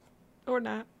out. Or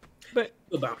not, but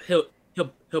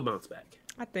he'll bounce back.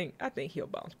 I think he'll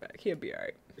bounce back. He'll be all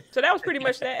right. So that was pretty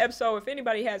much that episode. If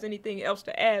anybody has anything else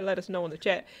to add, let us know in the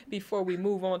chat before we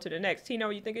move on to the next. Tino,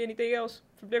 you think of anything else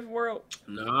from Different World?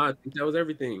 No, I think that was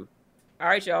everything. All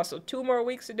right, y'all. So 2 more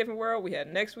weeks of Different World. We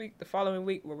had next week. The following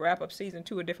week, we'll wrap up season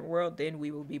 2 of Different World. Then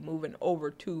we will be moving over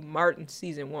to Martin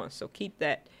season 1. So keep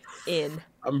that in.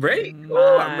 I'm ready.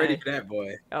 Oh, I'm ready for that,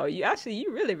 boy. Oh, yeah. I see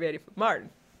you really ready for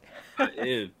Martin. I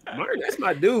am. Martin, that's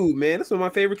my dude, man. That's one of my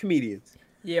favorite comedians.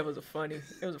 Yeah, it was a funny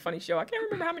show. I can't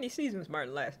remember how many seasons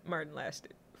Martin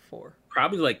lasted for.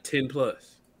 Probably like 10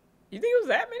 plus. You think it was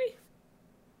that many?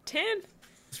 10?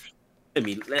 I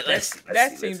mean,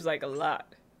 that seems like a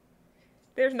lot.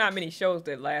 There's not many shows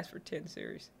that last for 10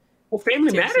 series. Well,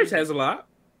 Family Matters has a lot.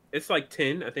 It's like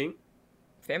 10, I think.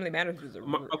 Family Matters was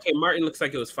okay, Martin looks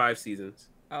like it was 5 seasons.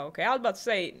 Oh, okay. I was about to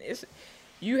say,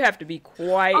 you have to be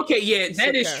quite... Okay, yeah,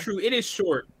 that is true. It is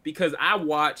short because I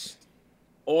watched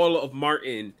all of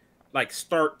Martin like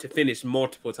start to finish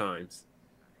multiple times.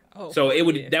 Oh, so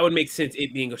that would make sense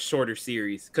it being a shorter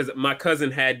series because my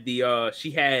cousin had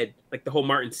she had like the whole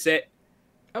Martin set.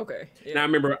 Okay. Yeah. And I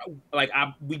remember like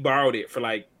we borrowed for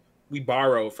like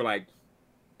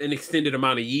an extended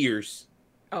amount of years.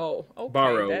 Oh, okay.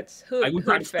 Borrowed. That's hood. Like we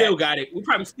probably still got it. We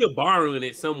probably still borrowing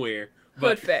it somewhere.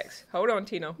 Hood facts. Hold on,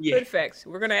 Tino. Yeah. Hood facts.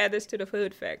 We're gonna add this to the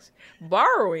hood facts.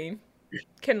 Borrowing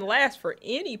can last for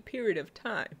any period of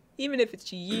time, even if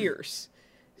it's years.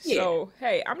 Yeah. So,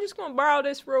 hey, I'm just gonna borrow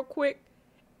this real quick.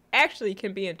 Actually,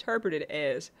 can be interpreted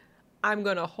as I'm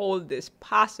gonna hold this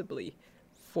possibly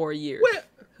for years. Well,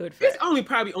 hood facts. It's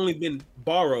probably only been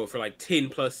borrowed for like 10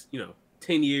 plus,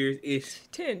 10 years ish.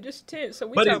 10.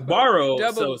 So but it's borrowed,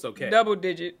 so it's okay. Double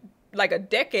digit, like a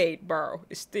decade borrow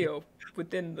is still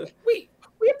within the. We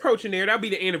approaching there. That'll be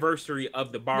the anniversary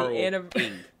of the borrow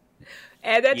thing.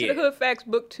 Add that to the Hood Facts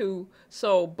book too.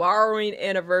 So borrowing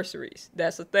anniversaries,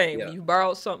 that's the thing. Yeah. When you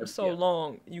borrow something so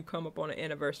long, you come up on an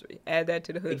anniversary. Add that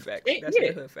to the Hood Facts. That's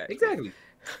the Hood Facts. Exactly.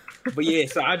 But yeah,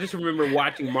 so I just remember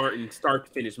watching Martin start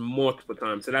to finish multiple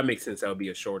times. So that makes sense. That would be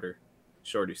a shorter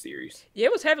series. Yeah,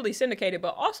 it was heavily syndicated,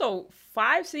 but also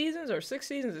 5 seasons or 6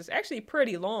 seasons is actually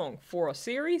pretty long for a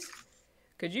series.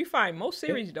 Because you find most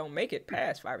series don't make it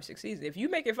past 5 or 6 seasons. If you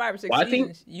make it 5 or 6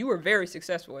 seasons, you were very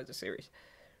successful as a series.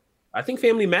 I think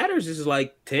Family Matters is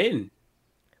like 10.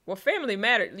 Well, Family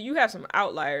Matters, you have some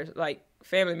outliers like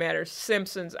Family Matters,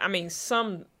 Simpsons. I mean,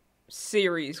 some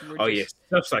series were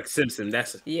stuff's like Simpsons.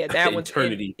 That's that one's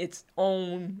eternity. Its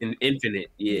own. An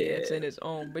infinite. Yeah, it's in its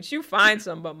own. But you find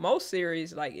some. But most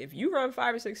series, like if you run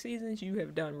 5 or 6 seasons, you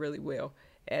have done really well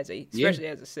especially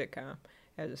as a sitcom,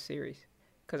 as a series.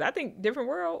 Because I think Different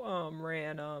World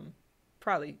ran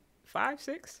probably 5,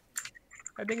 6.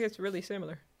 I think it's really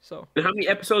similar. So. And how many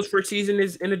episodes per season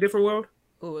is in A Different World?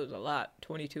 Oh, it was a lot.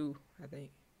 22, I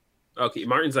think. Okay,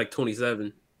 Martin's like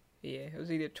 27. Yeah, it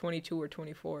was either 22 or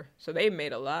 24. So they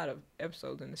made a lot of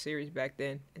episodes in the series back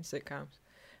then in sitcoms.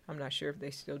 I'm not sure if they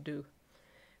still do.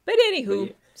 But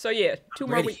anywho, so yeah, 2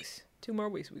 more weeks. 2 more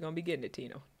weeks. We're going to be getting it,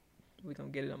 Tino. We're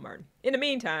going to get it on Martin. In the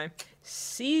meantime,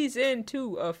 season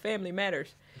 2 of Family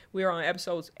Matters. We are on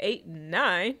episodes 8 and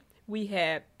 9. We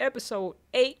have episode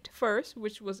 8 first,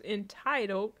 which was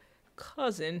entitled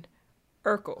Cousin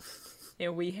Urkel.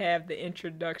 And we have the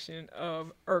introduction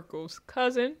of Urkel's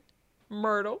cousin,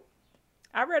 Myrtle.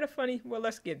 I read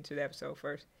let's get into the episode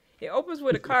first. It opens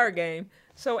with a card game.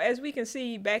 So as we can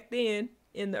see back then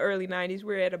in the early 90s,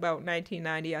 we're at about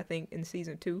 1990, I think, in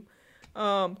season 2.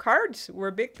 Cards were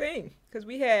a big thing because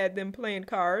we had them playing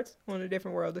cards on A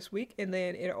Different World this week, and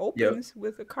then it Yep. opens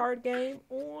with a card game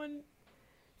on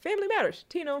Family Matters.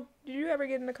 Tino, did you ever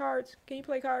get into cards? Can you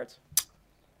play cards?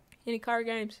 Any card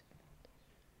games?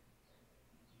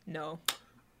 No.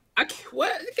 I can't.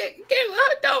 What?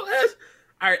 Don't.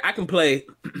 All right, I can play.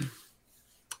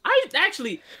 I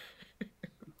actually.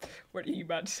 What are you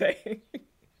about to say?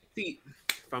 See,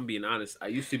 if I'm being honest, I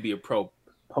used to be a pro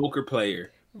poker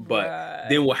player, but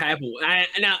then what happened?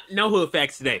 Now no hood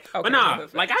facts today, Okay, but no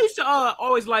hood like facts. I used to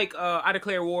always like I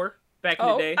Declare War back in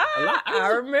the day. A lot. I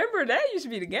remember that used to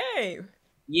be the game.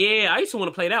 Yeah, I used to want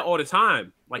to play that all the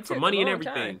time, like It for took money a and long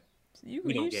everything. time. You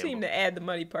We don't seem gamble. to add the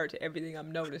money part to everything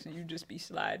I'm noticing. You just be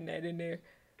sliding that in there.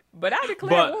 But I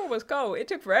Declare War was cold. It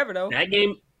took forever though. That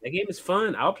game is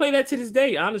fun. I'll play that to this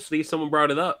day. Honestly, if someone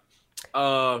brought it up.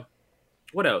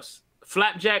 What else?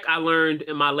 Flapjack. I learned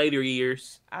in my later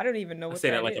years. I don't even know I what say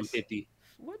that that like is. I'm 50.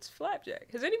 What's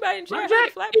flapjack? Has anybody in chat heard of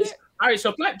Flapjack. flapjack? All right,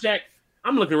 so flapjack.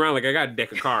 I'm looking around like I got a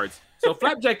deck of cards. So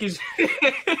flapjack is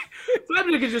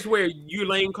flapjack is just where you're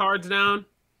laying cards down.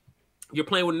 You're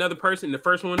playing with another person. The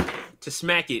first one to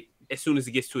smack it as soon as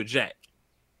it gets to a jack.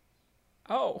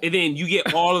 Oh, And then you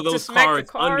get all of To those smack the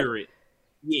cards card? under it.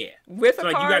 Yeah. with So a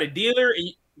like card. you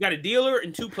got a dealer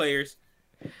and two players.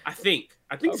 I think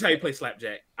that's how you play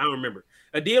slapjack. I don't remember.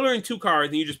 A dealer and two cards,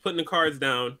 and you're just putting the cards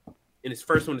down, and it's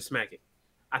first one to smack it.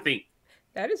 I think.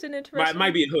 That is an interesting.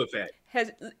 Might be a hood fact.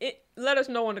 Let us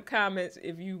know in the comments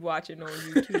if you watching on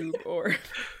YouTube or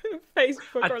Facebook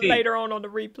or think- later on the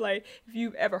replay if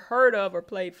you've ever heard of or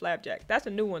played flapjack. That's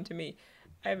a new one to me.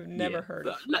 I've never heard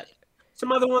of.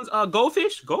 Some other ones,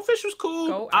 Goldfish. Goldfish was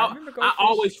cool. I remember Goldfish. I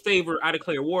always favor I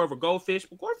Declare War over Goldfish,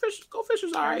 but Goldfish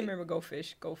was I alright. remember Go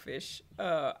Fish.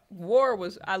 War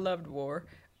was. I loved War.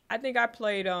 I think I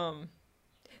played.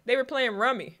 They were playing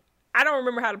Rummy. I don't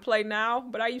remember how to play now,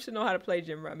 but I used to know how to play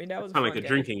Gin Rummy. That was Kind a of fun like a game.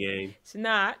 drinking game. It's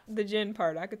not the gin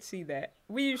part. I could see that.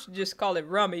 We used to just call it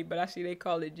Rummy, but I see they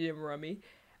call it Gin Rummy.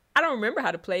 I don't remember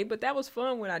how to play, but that was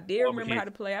fun when I did remember how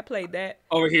to play. I played that.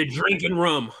 Over here drinking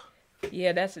rum.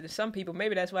 Yeah, that's it. Some people,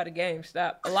 maybe that's why the game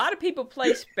stopped. A lot of people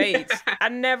play spades. I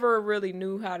never really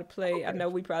knew how to play. I know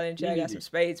we probably in chat got some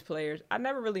spades players. I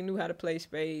never really knew how to play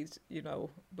spades,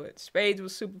 but spades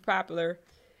was super popular.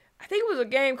 I think it was a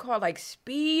game called like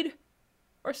Speed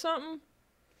or something,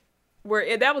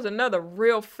 where that was another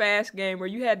real fast game where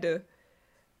you had to,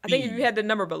 I think if you had the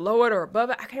number below it or above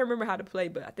it, I can't remember how to play,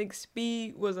 but I think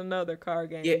Speed was another card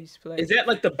game we used to play. Is that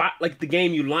like the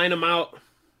game you line them out,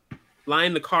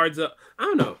 line the cards up? I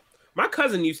don't know. My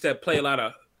cousin used to play a lot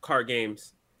of card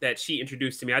games that she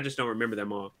introduced to me. I just don't remember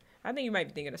them all. I think you might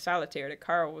be thinking of Solitaire that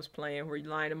Carl was playing, where you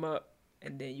line them up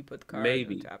and then you put the cards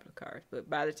Maybe. on top of the cards. But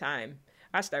by the time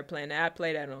I started playing that, I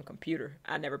played that on a computer.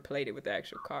 I never played it with the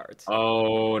actual cards.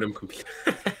 Oh, them computers.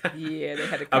 Yeah, they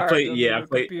had the I cards. played. on Yeah, the I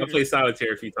played computer.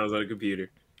 Solitaire a few times on the computer.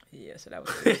 Yeah, so that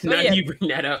was cool. So, Now yeah, you bring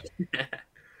that up.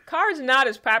 cards not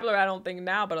as popular, I don't think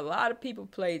now, but a lot of people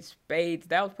played spades.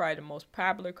 That was probably the most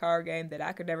popular card game that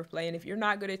I could never play. And if you're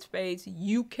not good at spades,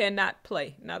 you cannot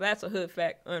play. Now that's a hood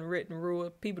fact, unwritten rule.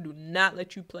 People do not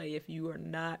let you play if you are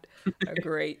not a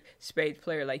great spades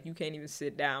player. Like you can't even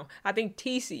sit down. I think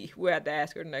TC, we'll have to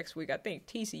ask her next week. I think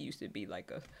TC used to be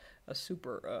like a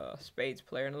super spades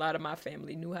player, and a lot of my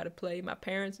family knew how to play. My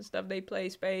parents and stuff, they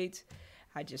played spades.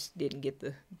 I just didn't get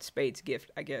the spades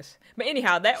gift, I guess. But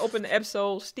anyhow, that opened the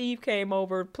episode. Steve came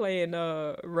over playing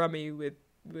Rummy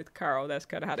with Carl. That's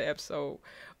kind of how the episode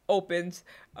opens.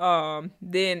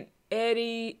 Then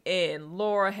Eddie and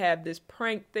Laura have this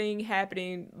prank thing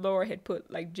happening. Laura had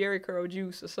put like Jerry Curl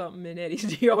juice or something in Eddie's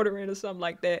deodorant or something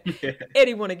like that.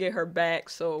 Eddie want to get her back,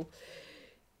 so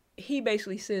he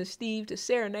basically sends Steve to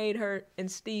serenade her, and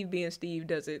Steve, being Steve,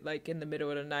 does it like in the middle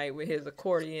of the night with his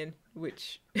accordion,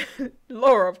 which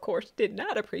Laura, of course, did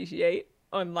not appreciate,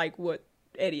 unlike what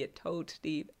Eddie had told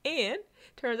Steve. And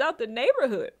turns out the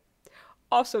neighborhood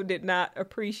also did not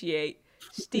appreciate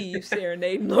Steve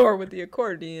serenading Laura with the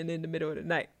accordion in the middle of the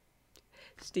night.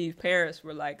 Steve's parents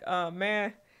were like,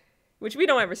 man, which we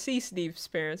don't ever see Steve's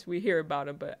parents. We hear about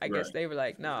him, but I guess they were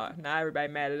like, nah,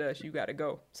 everybody mad at us. You got to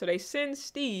go. So they send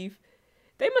Steve.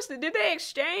 Did they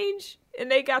exchange? And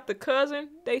they got the cousin.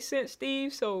 They sent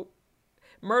Steve. So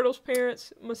Myrtle's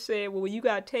parents must say, well, you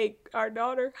got to take our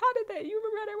daughter. How did that? You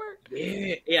remember how that worked?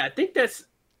 Yeah.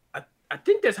 I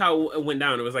think that's how it went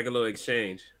down. It was like a little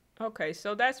exchange. Okay,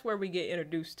 so that's where we get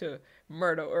introduced to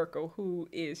Myrtle Urkel, who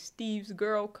is Steve's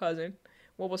girl cousin.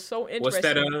 What was so interesting?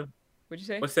 What's that? What'd you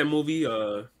say? What's that movie?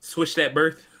 Switch That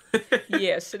Birth.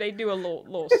 Yeah, so they do a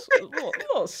little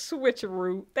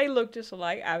switcheroo. They look just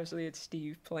alike. Obviously, it's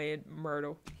Steve playing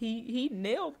Myrtle. He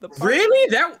nailed the part. Really?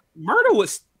 That Myrtle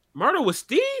was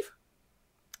Steve?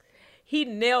 He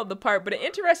nailed the part. But an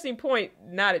interesting point,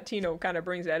 now that Tino kind of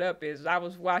brings that up, is I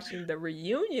was watching the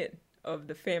reunion of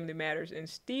the Family Matters, and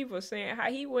Steve was saying how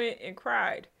he went and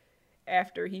cried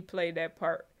after he played that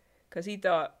part because he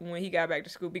thought when he got back to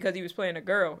school, because he was playing a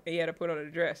girl and he had to put on a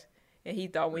dress, and he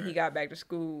thought when he got back to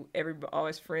school, all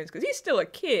his friends, because he's still a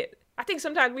kid. I think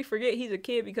sometimes we forget he's a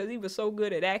kid because he was so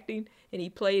good at acting and he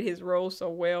played his role so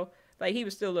well. Like, he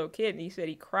was still a little kid, and he said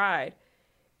he cried.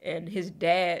 And his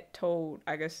dad told,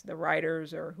 I guess, the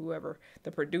writers or whoever,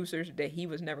 the producers, that he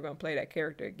was never going to play that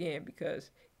character again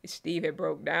because Steve had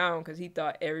broke down because he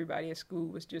thought everybody at school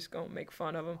was just going to make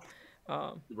fun of him.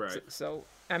 Right. So,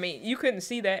 I mean, you couldn't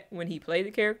see that when he played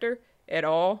the character at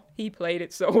all. He played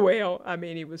it so well. I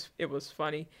mean, it was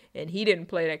funny. And he didn't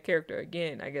play that character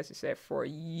again, I guess he said, for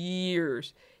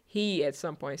years. He, at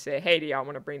some point, said, hey, do y'all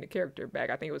want to bring the character back?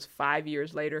 I think it was 5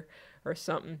 years later or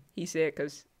something. He said,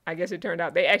 because I guess it turned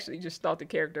out they actually just thought the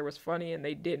character was funny and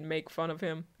they didn't make fun of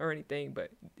him or anything,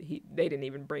 but they didn't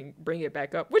even bring it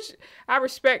back up, which I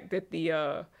respect that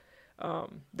the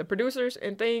producers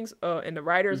and things and the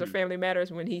writers of Family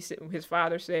Matters, when his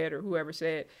father said or whoever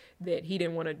said that he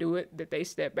didn't want to do it, that they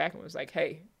stepped back and was like,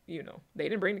 hey, you know, they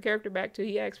didn't bring the character back till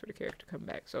he asked for the character to come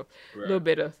back. So a little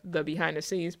bit of the behind the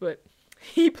scenes, but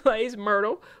he plays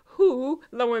Myrtle, who,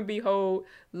 lo and behold,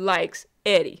 likes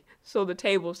Eddie. So the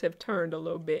tables have turned a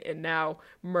little bit, and now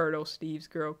Myrtle, Steve's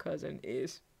girl cousin,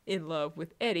 is in love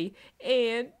with Eddie,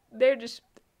 and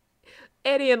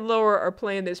Eddie and Laura are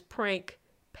playing this prank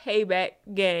payback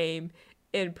game,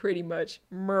 and pretty much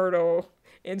Myrtle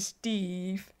and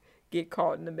Steve get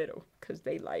caught in the middle because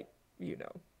they like, you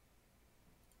know,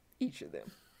 each of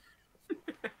them.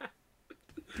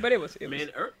 But it was man.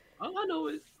 All I know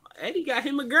is Eddie got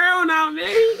him a girl now, man.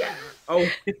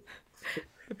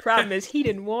 The problem is he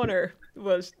didn't want her,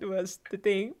 was the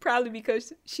thing. Probably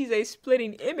because she's a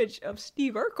splitting image of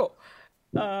Steve Urkel.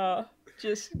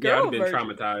 Just girl I would have been version.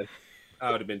 traumatized.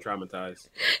 I would have been traumatized.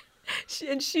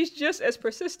 And she's just as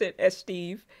persistent as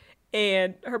Steve.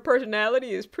 And her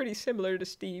personality is pretty similar to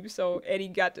Steve. So Eddie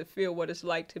got to feel what it's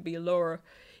like to be Laura.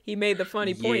 He made the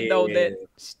funny point, though, that,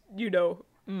 you know,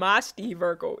 my Steve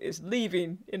Urkel is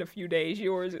leaving in a few days.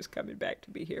 Yours is coming back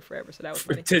to be here forever. So that was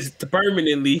funny.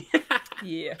 Permanently.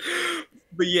 Yeah.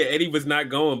 But yeah, Eddie was not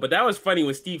going. But that was funny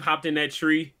when Steve hopped in that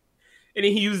tree and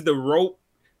then he used the rope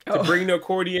to bring the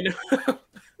accordion.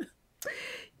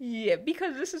 Yeah,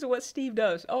 because this is what Steve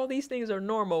does. All these things are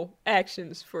normal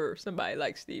actions for somebody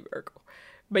like Steve Urkel.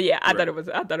 But yeah, I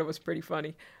thought it was pretty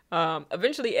funny.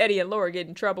 Eventually Eddie and Laura get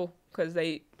in trouble because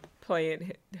they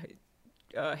playing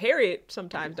Harriet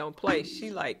sometimes don't play. She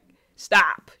like,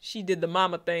 stop. She did the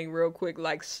mama thing real quick,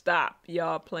 like, stop.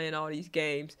 Y'all playing all these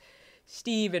games.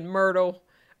 Steve and Myrtle,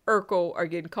 Urkel are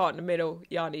getting caught in the middle.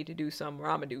 Y'all need to do something or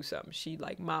I'm going to do something. She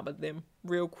like mama them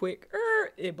real quick.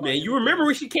 Man, you remember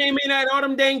when she came in at all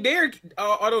them dang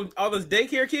all those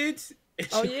daycare kids?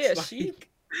 Oh yeah, was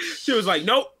she was like,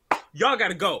 nope, y'all got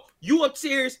to go. You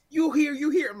upstairs, you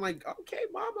here. I'm like, okay,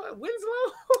 Mama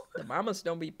Winslow. The mamas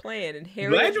don't be playing. And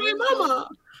Glad you ain't Mama.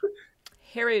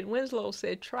 Harriet Winslow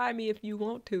said, try me if you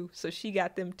want to. So she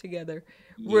got them together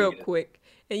real quick.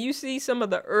 And you see some of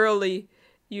the earlier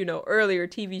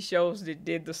TV shows that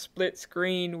did the split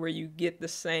screen where you get the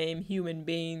same human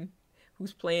being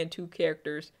who's playing two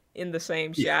characters in the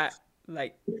same shot.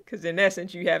 Like, because in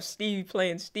essence, you have Steve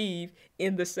playing Steve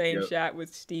in the same shot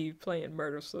with Steve playing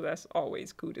Myrtle. So that's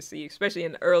always cool to see, especially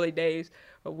in the early days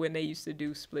of when they used to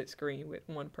do split screen with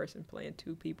one person playing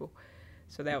two people.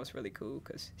 So that was really cool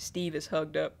because Steve is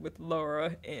hugged up with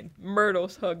Laura and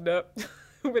Myrtle's hugged up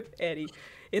with Eddie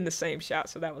in the same shot.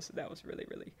 So that was really,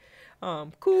 really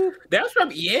cool. That was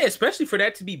probably, especially for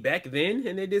that to be back then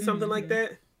and they did something like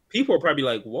that. People are probably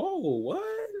like, whoa, what?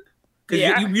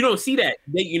 Because you don't see that.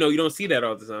 You don't see that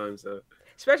all the time. So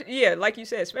especially, like you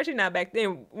said, especially not back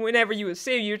then. Whenever you would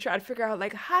see, you try to figure out,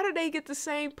 like, how did they get the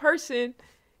same person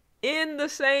in the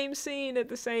same scene at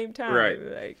the same time? Right.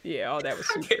 Like, all that was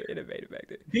super innovative back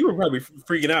then. People were probably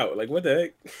freaking out. Like, what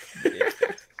the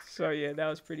heck? So, that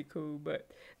was pretty cool. But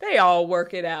they all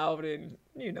work it out and,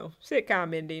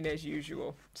 sitcom ending as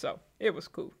usual. So it was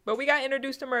cool. But we got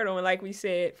introduced to Myrtle. And like we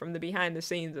said, from the behind the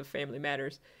scenes of Family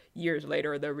Matters, years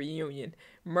later, the reunion,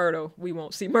 Myrtle, we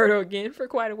won't see Myrtle again for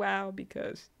quite a while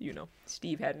because,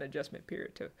 Steve had an adjustment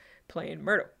period to playing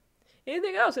Myrtle.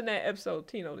 Anything else in that episode,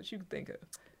 Tino, that you can think of?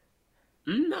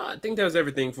 No, I think that was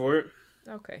everything for it.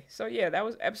 Okay. So, that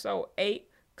was episode 8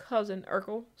 cousin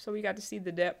Urkel. So we got to see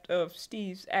the depth of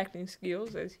Steve's acting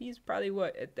skills, as he's probably,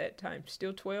 what, at that time,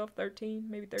 still 12, 13,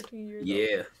 maybe 13 years old.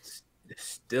 Yeah,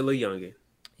 still a youngin'.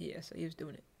 Yeah, so he was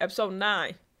doing it. Episode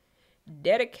 9,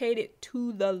 dedicated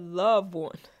to the loved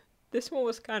one. This one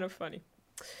was kind of funny.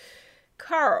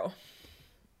 Carl.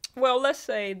 Well, let's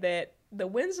say that the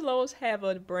Winslows have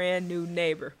a brand new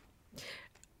neighbor.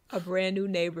 A brand new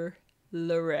neighbor,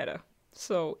 Loretta.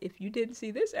 So if you didn't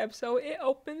see this episode, it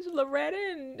opens Loretta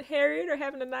and Harriet are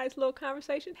having a nice little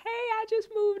conversation. Hey, I just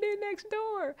moved in next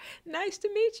door. Nice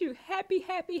to meet you. Happy,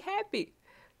 happy, happy.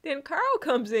 Then Carl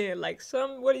comes in like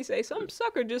some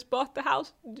sucker just bought the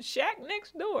house, the shack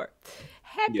next door.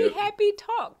 Happy, happy,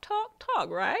 talk,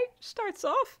 right? Starts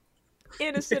off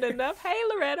innocent enough. Hey,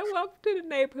 Loretta, welcome to the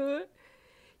neighborhood.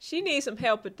 She needs some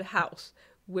help at the house.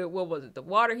 With, what was it, the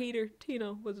water heater?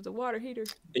 Tino, was it the water heater?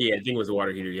 Yeah, I think it was the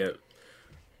water heater, yeah.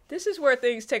 This is where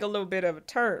things take a little bit of a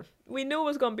turn. We knew it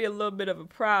was going to be a little bit of a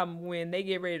problem when they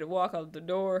get ready to walk out the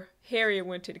door. Harriet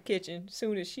went to the kitchen.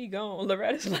 Soon as she gone,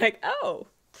 Loretta's like, oh,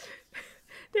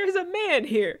 there's a man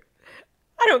here.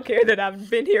 I don't care that I've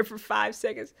been here for 5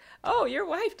 seconds. Oh, your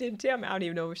wife didn't tell me. I don't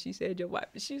even know what she said, your wife.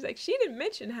 But she was like, she didn't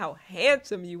mention how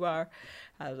handsome you are.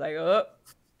 I was like, oh,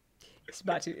 it's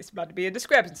about to be a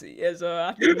discrepancy, as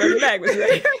I think Bernie Mac was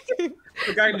saying.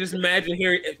 Look, I can just imagine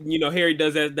Harry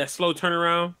does that slow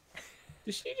turnaround.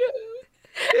 Did she just...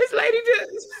 This lady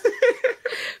just...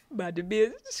 About to be a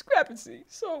discrepancy.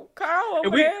 So, Carl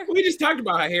over there... We just talked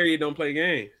about how Harriet don't play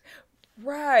games.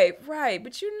 Right.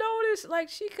 But you notice, like,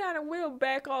 she kind of will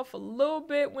back off a little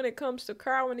bit when it comes to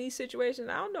Carl in these situations.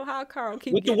 I don't know how Carl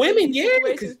keeps with the women, yeah,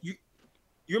 because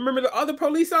you remember the other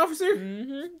police officer?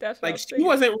 Mm-hmm. That's like she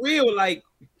wasn't real, like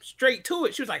straight to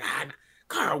it. She was like,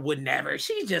 Carl would never.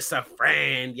 She's just a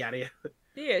friend, yada yada.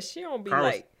 Yeah, she don't be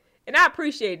like, and I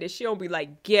appreciate that she don't be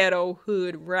like ghetto,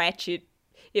 hood, ratchet.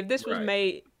 If this was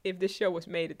made, if this show was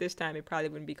made at this time, it probably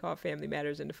wouldn't be called Family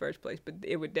Matters in the first place, but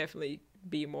it would definitely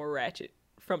be more ratchet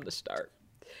from the start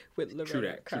with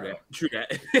Loretta and Carl. True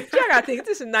that. I gotta think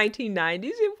this is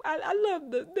 1990s. I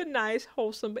love the nice,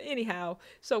 wholesome, but anyhow,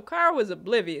 so Carl was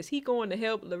oblivious. He going to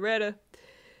help Loretta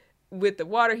with the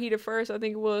water heater first, I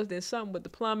think it was, then something with the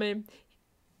plumbing.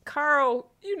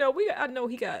 Carl, I know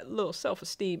he got a little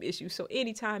self-esteem issues, so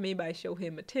anytime anybody show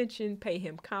him attention, pay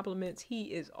him compliments, he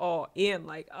is all in,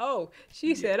 like, oh,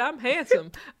 she said I'm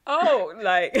handsome. Oh,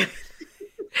 like...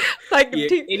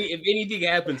 if anything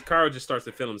happens, Carl just starts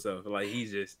to feel himself. Like,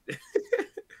 he's just...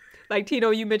 Like, Tino,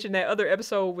 you mentioned that other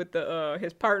episode with the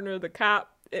his partner, the cop,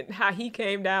 and how he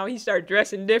came down. He started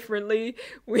dressing differently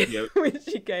when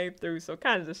she came through. So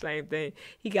kind of the same thing.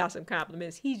 He got some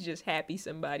compliments. He's just happy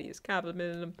somebody is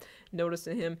complimenting him,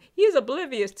 noticing him. He's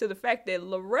oblivious to the fact that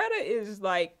Loretta is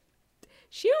like,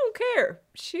 she don't care.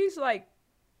 She's like,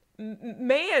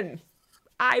 man,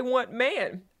 I want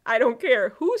man. I don't care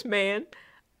who's man.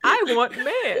 I want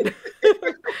man.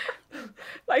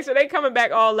 Like, so they coming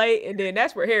back all late, and then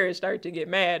that's where Harriet started to get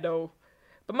mad, though.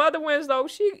 But Mother Winslow,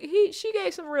 she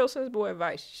gave some real sensible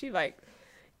advice. She like,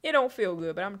 it don't feel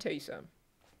good, but I'm gonna tell you something.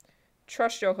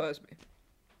 Trust your husband.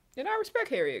 And I respect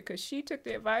Harriet, because she took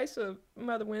the advice of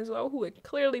Mother Winslow, who had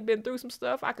clearly been through some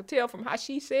stuff. I could tell from how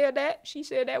she said that. She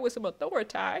said that with some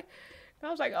authority. And I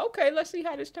was like, okay, let's see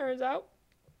how this turns out.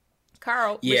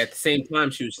 Carl. Yeah, at the same time,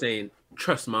 she was saying,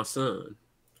 trust my son.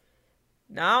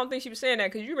 No, I don't think she was saying that,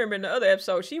 because you remember in the other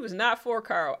episode, she was not for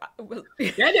Carl.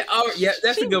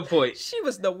 That's a good point. She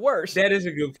was the worst. That is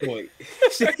a good point.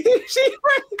 That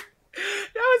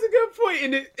was a good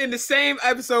point in the same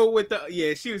episode with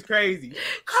she was crazy.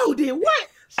 Oh, then what?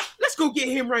 Let's go get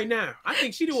him right now. I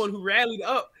think she the one who rallied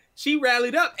up. She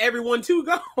rallied up everyone to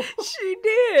go. She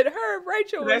did. Her and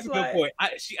Rachel That's was a good point.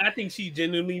 I think she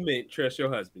genuinely meant trust your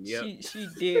husband. Yeah, she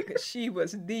did, because she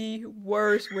was the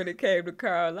worst when it came to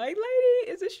Carl. Like,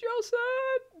 lady, is this your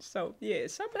son? So yeah,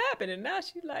 something happened, and now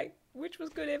she like, which was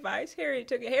good advice. Harriet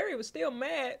took it. Harriet was still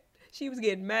mad. She was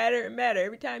getting madder and madder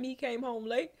every time he came home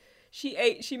late. She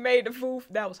made the food.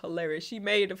 That was hilarious. She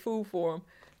made the food for him,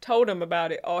 told him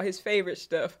about it, all his favorite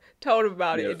stuff, told him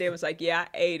about it, and then was like, yeah,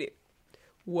 I ate it.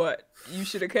 What? You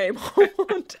should have came home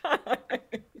on time.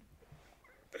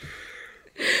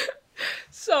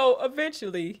 So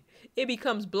eventually, it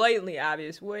becomes blatantly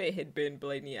obvious. Well, it had been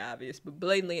blatantly obvious, but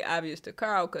blatantly obvious to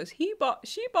Carl, because she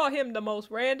bought him the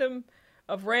most random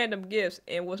of random gifts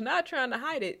and was not trying to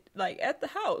hide it, like, at the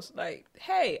house. Like,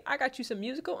 hey, I got you some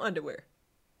musical underwear.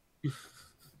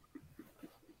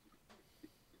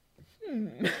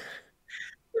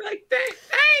 Like,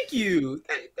 thank you.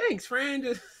 Thanks,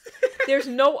 friend. There's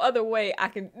no other way I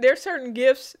can. There's certain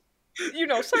gifts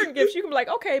certain gifts, you can be like,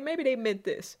 okay, maybe they meant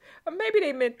this, or maybe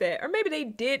they meant that, or maybe they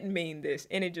didn't mean this,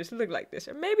 and it just looked like this,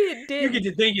 or maybe it did. You get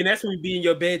to thinking, that's when you be in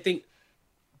your bed think,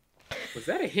 was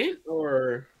that a hint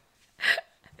or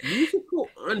musical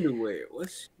underwear?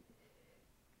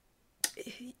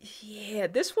 Yeah,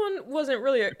 this one wasn't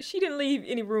really. She didn't leave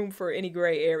any room for any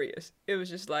gray areas. It was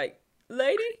just like,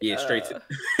 lady. Yeah, straight to.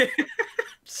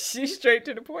 She's straight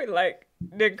to the point. Like,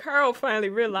 then Carl finally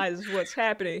realizes what's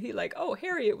happening. He like, oh,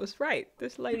 Harriet was right.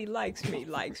 This lady likes me.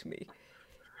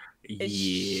 And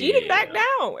she didn't back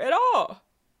down at all.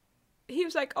 He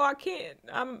was like, oh, I can't.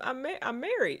 I'm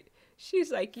married.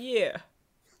 She's like, yeah.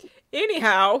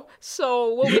 Anyhow,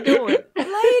 so what we doing?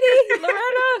 Lady,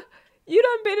 Loretta, you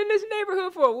done been in this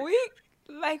neighborhood for a week?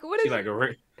 Like, what is she like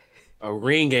a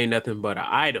ring ain't nothing but an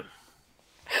item.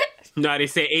 No, they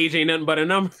say age ain't nothing but a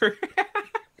number.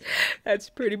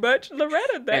 That's pretty much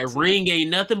Loretta. That ring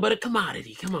ain't nothing but a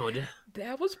commodity. Come on.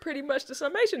 That was pretty much the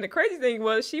summation. The crazy thing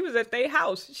was she was at their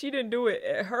house. She didn't do it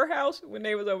at her house when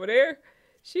they was over there.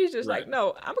 She's just like,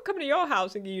 no, I'm gonna come to your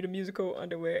house and give you the musical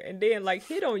underwear, and then like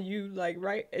hit on you like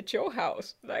right at your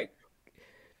house. Like,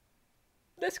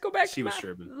 let's go back to my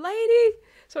lady.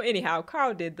 So anyhow,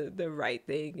 Carl did the right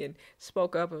thing and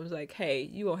spoke up and was like, hey,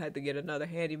 you gonna have to get another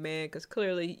handyman because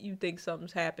clearly you think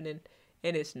something's happening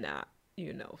and it's not,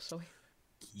 so.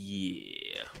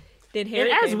 Yeah. Then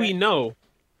Harry, and as we know,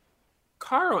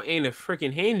 Carl ain't a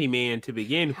freaking handyman to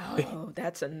begin with. Oh,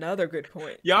 that's another good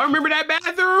point. Y'all remember that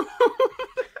bathroom?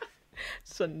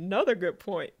 It's another good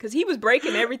point. Because he was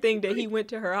breaking everything that he went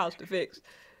to her house to fix.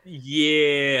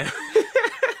 Yeah.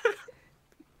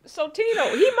 So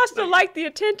Tino, he must have liked the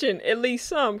attention, at least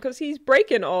some, because he's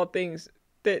breaking all things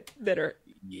that are...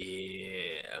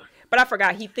 Yeah. But I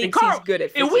forgot, he thinks Carl, he's good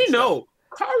at fixing and we stuff. know,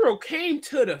 Carl came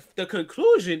to the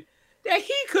conclusion that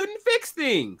he couldn't fix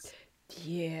things.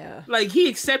 Yeah. Like, he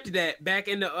accepted that back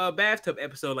in the bathtub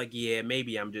episode, like, yeah,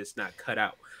 maybe I'm just not cut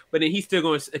out. But then he's still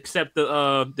going to accept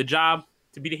the job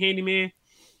to be the handyman.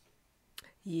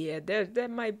 Yeah, that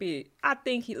might be. I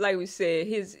think he, like we said,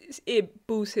 it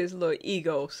boosts his little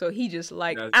ego. So he just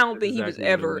like, I don't think he was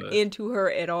ever into her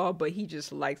at all, but he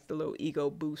just likes the little ego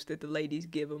boost that the ladies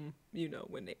give him,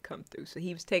 when they come through. So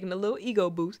he was taking a little ego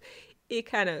boost. It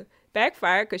kind of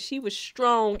backfired because she was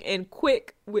strong and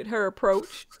quick with her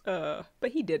approach.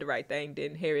 But he did the right thing.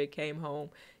 Then Harriet came home.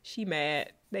 She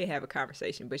mad. They have a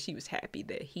conversation, but she was happy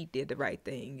that he did the right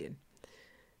thing and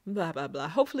blah, blah, blah.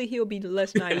 Hopefully he'll be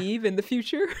less naive in the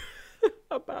future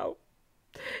about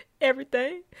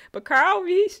everything. But Carl,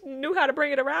 he knew how to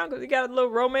bring it around because he got a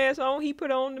little romance on. He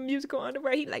put on the musical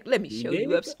underwear. He like, let me show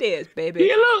you upstairs, baby.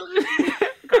 He a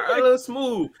little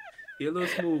smooth. He a little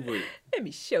smooth with it. Let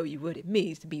me show you what it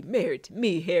means to be married to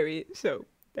me, Harriet. So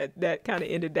that kind of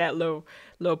ended that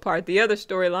little part. The other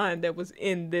storyline that was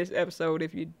in this episode,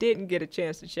 if you didn't get a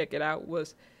chance to check it out,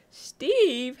 was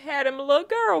Steve had him a little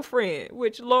girlfriend,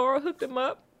 which Laura hooked him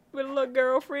up with a little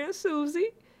girlfriend, Susie.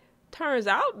 Turns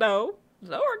out, though,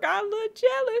 Laura got a little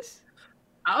jealous.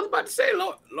 I was about to say,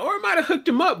 Laura might have hooked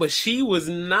him up, but she was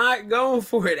not going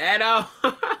for it at all.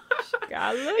 She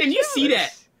got a little and you jealous. see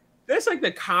that. That's like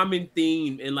the common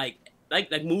theme in like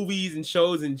movies and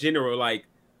shows in general. Like,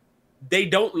 they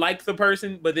don't like the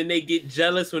person, but then they get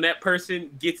jealous when that person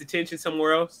gets attention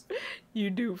somewhere else. You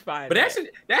do find but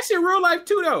that's in real life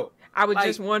too, though. I was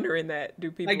just wondering that. Do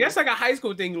people that's like a high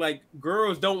school thing? Like,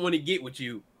 girls don't want to get with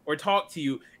you or talk to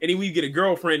you, and then when you get a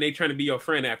girlfriend, they trying to be your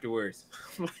friend afterwards.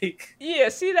 Like, yeah,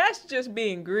 see, that's just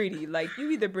being greedy. Like, you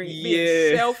either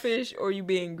being selfish or you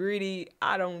being greedy.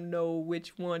 I don't know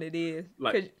which one it is.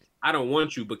 Like, I don't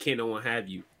want you, but can't no one have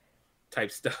you. Type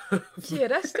stuff. Yeah,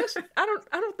 that's I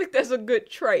don't think that's a good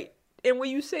trait. And when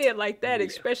you say it like that,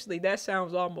 especially, that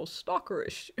sounds almost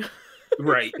stalkerish.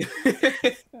 Right.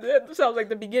 That sounds like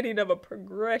the beginning of a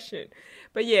progression.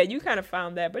 But yeah, you kind of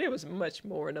found that, but it was much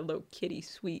more in a little kitty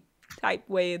sweet type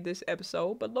way in this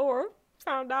episode. But Laura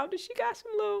found out that she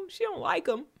don't like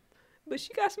him, but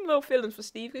she got some little feelings for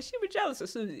Steve because she was jealous of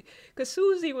Susie. Because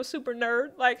Susie was super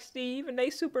nerd like Steve, and they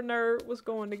super nerd was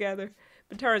going together.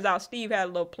 But turns out Steve had a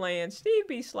little plan. Steve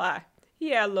be sly.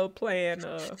 He had a little plan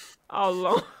all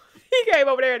along. He came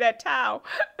over there in that towel.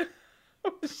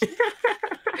 Called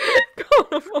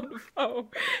him on the phone.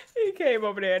 He came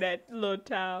over there in that little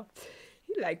towel.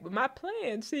 He like, but my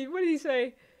plan, see, what did he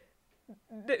say?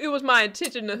 It was my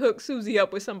intention to hook Susie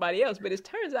up with somebody else, but it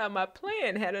turns out my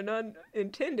plan had an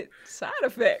unintended side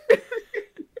effect.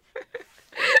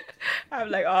 I'm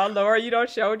like, oh, Laura, you done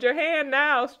showed your hand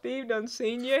now. Steve done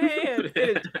seen your hand.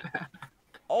 It is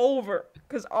over.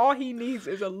 Because all he needs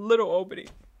is a little opening.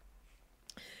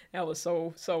 That was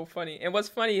so funny. And what's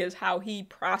funny is how he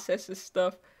processes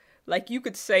stuff Like you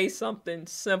could say something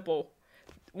simple.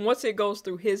 Once it goes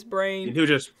through his brain, and he'll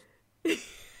just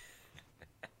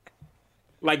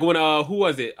like when who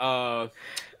was it?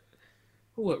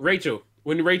 Rachel.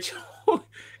 When Rachel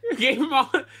gave him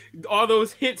all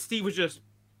those hints, Steve was just,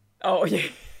 oh yeah,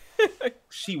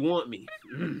 she want me.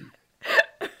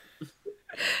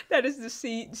 That is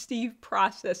the Steve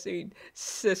processing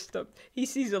system. He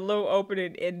sees a little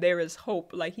opening and there is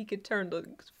hope. Like he could turn the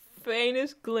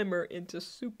faintest glimmer into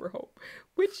super hope,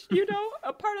 which, you know,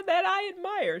 a part of that I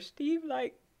admire. Steve,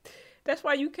 like, that's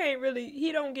why you can't really,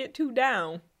 he don't get too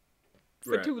down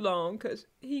for too long, because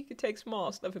he could take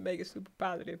small stuff and make it super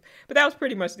positive. But that was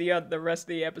pretty much the rest of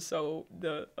the episode,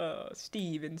 the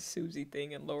Steve and Susie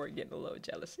thing and Laura getting a little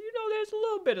jealous. You know, there's a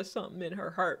little bit of something in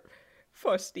her heart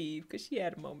for Steve, because she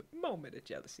had a moment of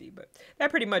jealousy. But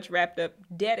that pretty much wrapped up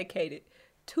Dedicated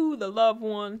to the Loved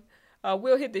One.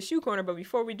 We'll hit the shoe corner, but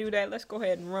before we do that, let's go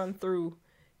ahead and run through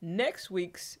next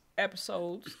week's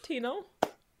episodes. Tino?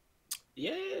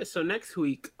 Yeah, so next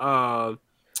week,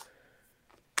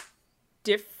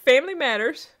 Family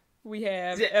Matters. We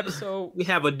have episode. We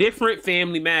have a different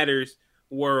Family Matters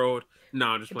world. No,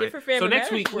 I'm just playing. So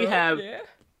next week we have.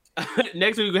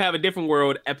 Next week we have a different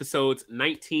world, episodes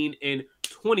 19 and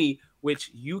 20,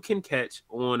 which you can catch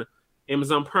on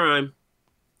Amazon Prime.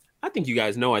 I think you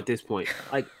guys know at this point.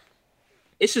 Like,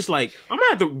 it's just like I'm gonna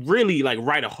have to really like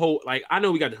write a whole. Like, I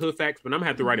know we got the hood facts, but I'm gonna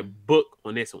have to write a book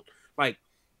on this one. Like,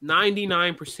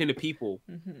 99% of people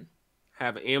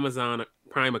have Amazon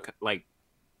Prime account. Like,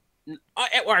 all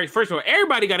right, first of all,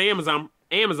 everybody got Amazon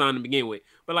to begin with,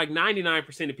 but like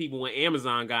 99% of people on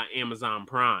Amazon got Amazon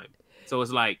Prime. So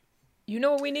it's like, you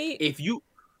know what we need?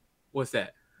 What's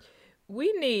that?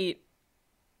 We need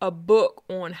a book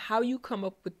on how you come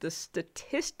up with the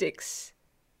statistics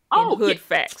in hood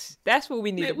facts. That's what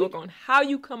we need, a book on how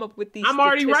you come up with these. I'm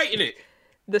already writing it.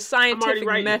 The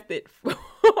scientific method.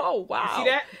 Oh wow! You see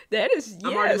that? That is, yes.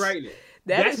 I'm already writing it.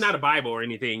 That's not a Bible or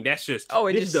anything. That's just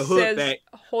it just the hood says fact.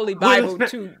 Holy Bible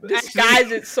to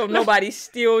disguise it so nobody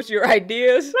steals your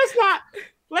ideas.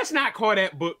 Let's not call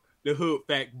that book the hood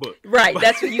fact book. Right.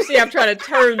 That's what you see. I'm trying to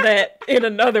turn that in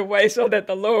another way so that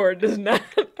the Lord does not.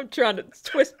 I'm trying to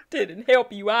twist it and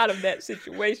help you out of that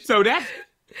situation. So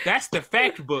that's the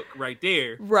fact book right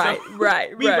there. Right. So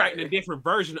right. We writing a different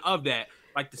version of that.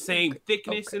 Like the same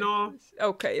thickness and all.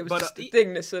 Okay, it was just the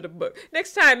thickness of the book.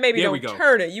 Next time, maybe don't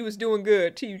turn it. You was doing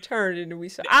good till you turned it, and we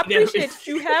saw. I appreciate that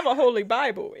you have a Holy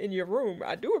Bible in your room.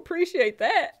 I do appreciate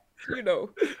that. You know,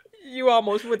 you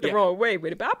almost went the wrong way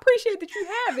with it, but I appreciate that you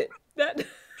have it.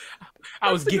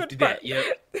 I was gifted that, yeah.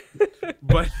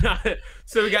 But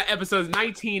so we got episodes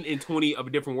 19 and 20 of A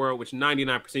Different World, which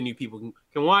 99% of you people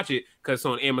can watch it because it's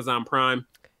on Amazon Prime.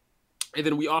 And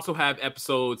then we also have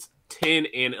episodes 10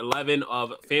 and 11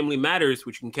 of Family Matters,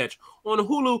 which you can catch on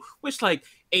Hulu, which like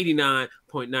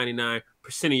 89.99%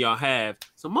 of y'all have.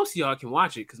 So most of y'all can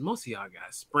watch it because most of y'all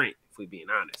got Sprint, if we being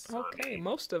honest. Okay,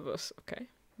 most of us. Okay.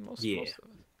 Most of us.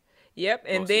 Yep,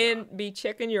 and then be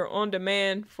checking your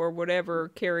on-demand for whatever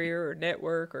carrier or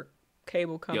network or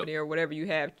cable company or whatever you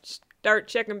have. Start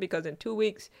checking because in 2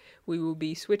 weeks we will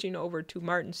be switching over to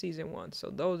Martin season 1. So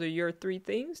those are your 3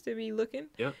 things to be looking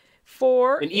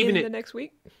for and even in the next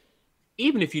week.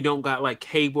 Even if you don't got like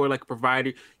cable or like a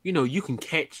provider, you know, you can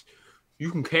catch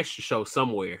the show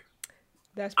somewhere.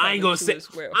 That's I ain't gonna say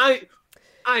as well. I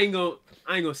ain't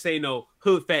gonna say no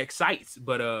hood fact sites,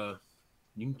 but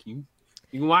you can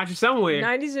watch it somewhere.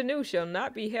 90s and New shall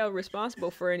not be held responsible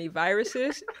for any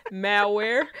viruses,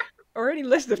 malware, or any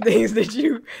list of things that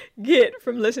you get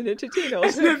from listening to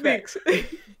Tino's hood facts.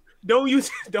 Don't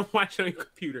watch it on your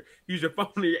computer. Use your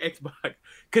phone or your Xbox,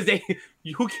 because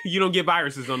you don't get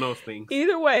viruses on those things.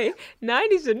 Either way,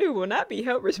 90s and New will not be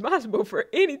held responsible for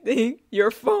anything your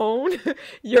phone,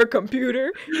 your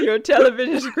computer, your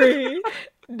television screen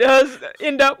does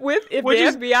end up with if the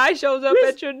FBI shows up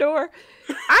at your door.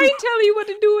 I ain't telling you what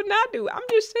to do and not do. I'm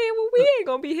just saying we ain't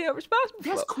gonna be held responsible for.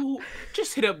 That's cool.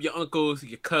 Just hit up your uncles,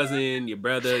 your cousin, your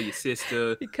brother, your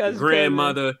sister, your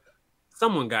grandmother.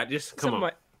 Someone got just come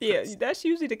on. Yeah, that's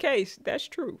usually the case. That's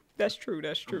true. That's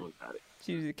usually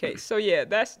the case. So yeah,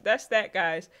 that's that,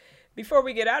 guys. Before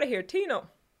we get out of here, Tino,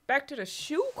 back to the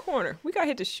shoe corner. We got to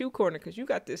hit the shoe corner because you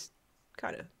got this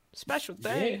kind of special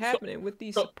thing happening with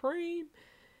the Supreme.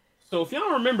 So if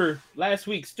y'all remember last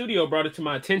week, Studio brought it to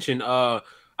my attention. I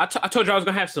told y'all I was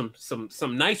gonna have some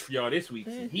nice for y'all this week.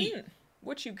 Some heat.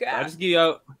 What you got? I just give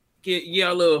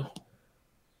y'all a little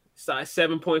size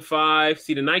 7.5.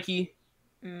 See the Nike.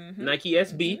 Nike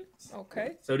SB.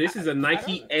 Okay. So this is a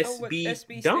Nike SB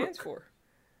SB Dunk. Stands for?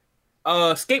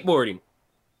 Skateboarding.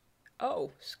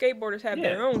 Oh, skateboarders have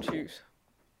their own shoes.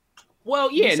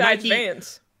 Well, yeah, Besides Nike.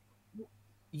 Vans.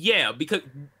 Yeah, because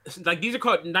like these are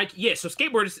called Nike. Yeah, so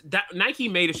skateboarders. Nike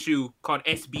made a shoe called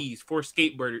SBs for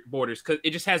skateboarders because it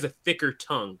just has a thicker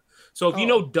tongue. So if you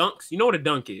know dunks, you know what a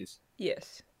dunk is.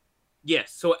 Yes.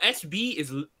 Yes. So SB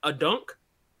is a dunk.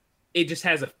 It just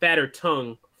has a fatter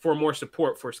tongue for more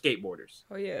support for skateboarders.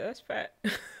 Oh yeah, that's fat.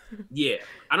 Yeah,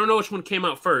 I don't know which one came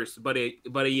out first, but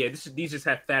yeah, these just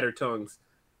have fatter tongues.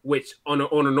 Which on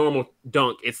a normal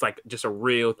dunk, it's like just a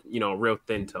real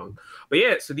thin tongue. But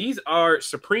yeah, so these are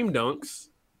Supreme Dunks.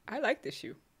 I like this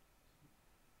shoe.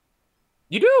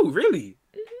 You do, really?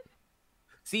 Mm-hmm.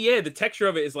 See, yeah, the texture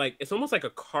of it is like, it's almost like a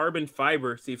carbon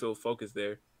fiber. See if it'll focus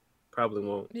there. Probably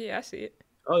won't. Yeah, I see it.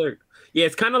 Oh, there. Yeah,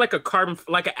 it's kind of like a carbon,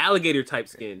 like an alligator type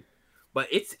skin. But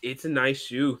it's a nice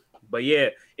shoe. But yeah,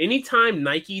 anytime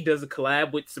Nike does a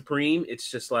collab with Supreme,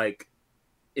 it's just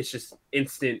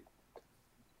instant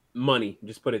money.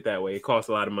 Just put it that way. It costs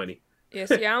a lot of money. Yeah,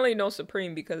 see, I only know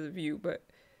Supreme because of you, but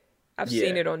I've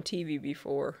seen it on TV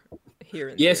before here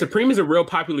and there. Supreme is a real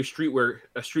popular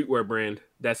streetwear brand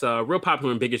that's real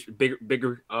popular in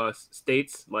bigger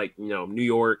states like, New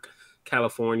York,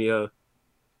 California.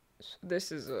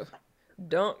 This is a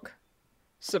Dunk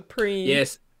Supreme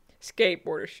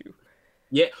skateboarder shoe.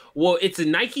 Yeah, well, it's a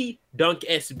Nike Dunk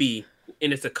SB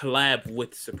and it's a collab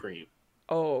with Supreme.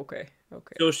 Oh, okay.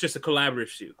 So it's just a collaborative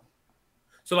shoe.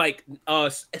 So like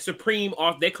Supreme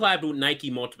they collabed with Nike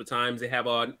multiple times. They have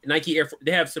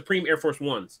they have Supreme Air Force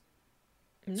Ones.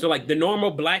 Mm-hmm. So like the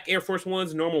normal black Air Force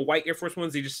Ones, normal white Air Force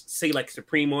Ones, they just say like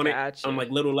Supreme on it on like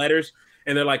little letters,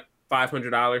 and they're like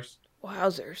 $500.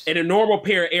 Wowzers! And a normal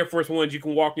pair of Air Force Ones you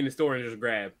can walk in the store and just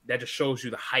grab. That just shows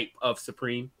you the hype of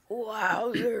Supreme.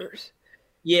 Wowzers!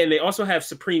 Yeah, and they also have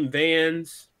Supreme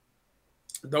Vans.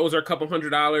 Those are a couple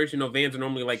 $100. Vans are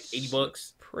normally like $80.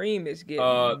 Supreme is getting.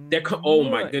 Oh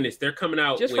my goodness, they're coming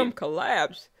out just from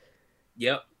collabs.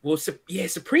 Yep. Well,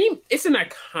 Supreme. It's an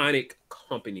iconic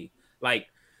company. Like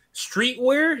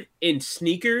streetwear and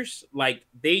sneakers, like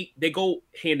they go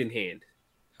hand in hand.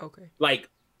 Okay. Like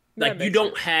you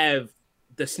don't have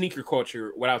the sneaker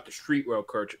culture without the streetwear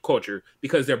culture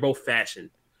because they're both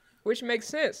fashion. Which makes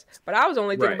sense. But I was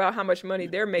only thinking about how much money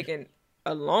they're making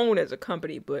alone as a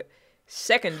company, but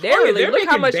secondarily, look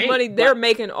how much money they're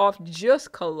making off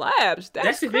just collabs.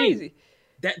 That's crazy.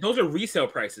 Those are resale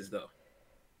prices though.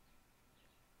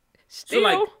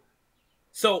 Still,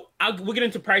 so we'll get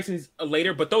into pricing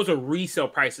later, but those are resale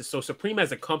prices. So Supreme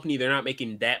as a company, they're not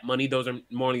making that money. Those are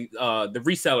money. The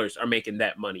resellers are making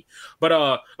that money.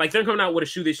 But like they're coming out with a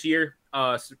shoe this year.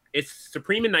 It's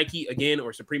Supreme and Nike again,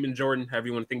 or Supreme and Jordan, however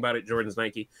you want to think about it. Jordan's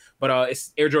Nike, but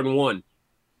it's Air Jordan 1.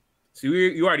 So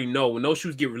you already know when those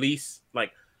shoes get released.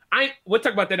 Like we'll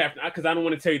talk about that after, because I don't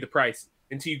want to tell you the price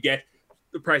until you get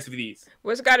the price of these.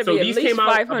 Well, it's got to be at least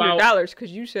 $500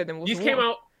 because you said them.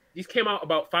 These came out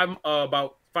about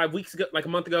 5 weeks ago, like a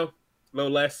month ago, a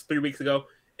little less, 3 weeks ago.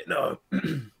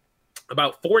 And,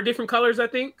 about 4 different colors, I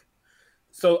think.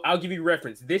 So I'll give you a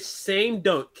reference. This same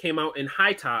Dunk came out in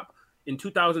high top in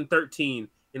 2013,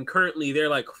 and currently they're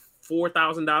like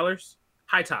 $4,000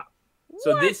 high top.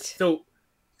 What?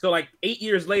 So like 8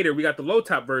 years later, we got the low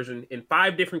top version in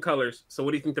 5 different colors. So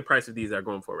what do you think the price of these are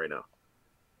going for right now?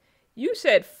 You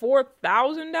said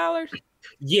 $4,000?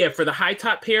 Yeah, for the high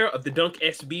top pair of the Dunk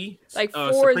SB, like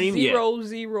Supreme,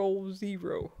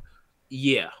 4000.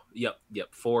 Yeah, yep,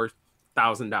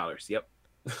 $4,000. Yep,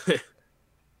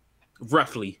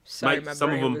 roughly. Sorry,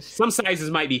 some sizes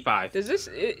might be 5. Does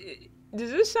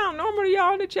this sound normal to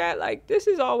y'all in the chat? Like, this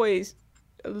is always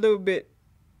a little bit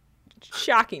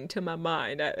shocking to my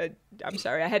mind. I'm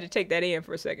sorry, I had to take that in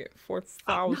for a second.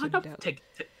 $4,000. No,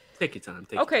 take your time.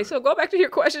 Okay, so go back to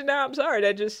your question now. I'm sorry,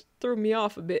 that just threw me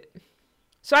off a bit.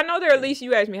 So I know they're at least,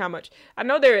 you asked me how much. I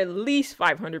know they're at least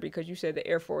 500 because you said the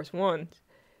Air Force Ones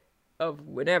of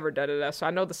whatever, So I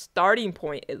know the starting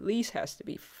point at least has to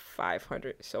be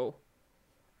 500. So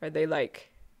are they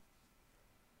like,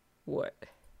 what?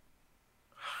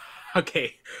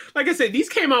 Okay. Like I said, these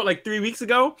came out like 3 weeks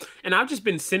ago, and I've just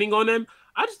been sitting on them.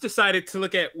 I just decided to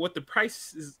look at what the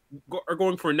prices are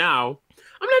going for now.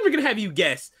 I'm not even going to have you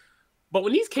guess. But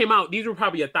when these came out, these were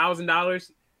probably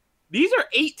 $1,000. These are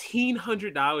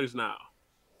 $1,800 now.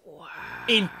 Wow.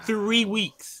 In 3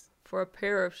 weeks. For a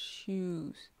pair of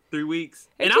shoes. 3 weeks.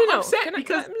 Hey, and I'm upset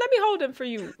because... let me hold them for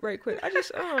you right quick. I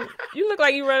just, you look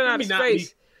like you're running out of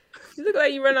space. You look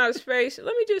like you run out of space.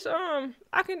 Let me just,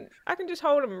 I can just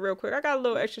hold them real quick. I got a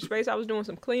little extra space. I was doing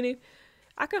some cleaning.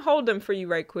 I can hold them for you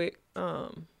right quick.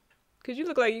 Because you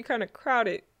look like you kind of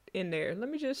crowded in there. Let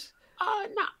me just...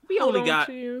 we only got...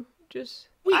 To you. Just...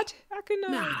 I can...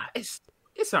 it's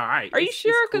It's all right. Are you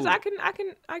sure? Because cool.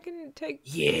 I can take.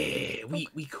 Yeah,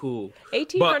 we cool.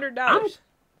 $1,800.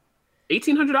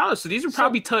 $1,800. So these will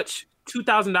probably touch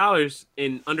 $2,000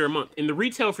 in under a month. And the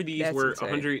retail for these were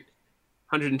 $110.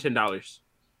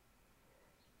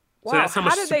 Wow, so that's how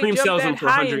much Supreme sells them for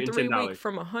 $110.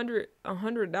 From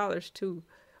 $100 to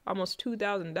almost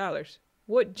 $2,000.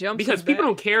 What jumps? Because people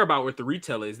don't care about what the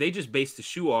retail is. They just base the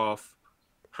shoe off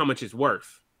how much it's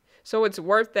worth. So it's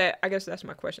worth that. I guess that's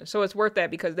my question. So it's worth that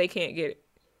because they can't get it.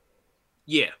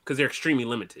 Yeah, because they're extremely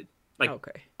limited. Like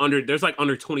there's like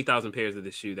under 20,000 pairs of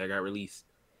this shoe that got released.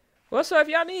 Well, so if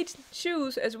y'all need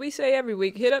shoes, as we say every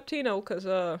week, hit up Tino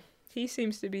because he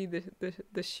seems to be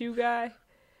the shoe guy.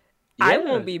 Yeah. I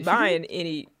won't be buying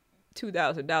any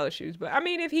 $2,000 shoes, but I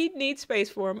mean, if he needs space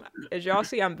for them, as y'all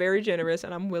see, I'm very generous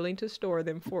and I'm willing to store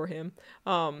them for him.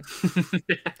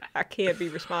 I can't be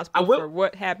responsible for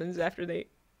what happens after they,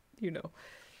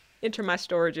 enter my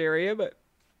storage area, but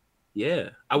yeah,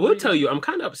 I will tell you, I'm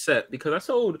kind of upset because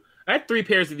I had 3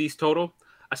 pairs of these total.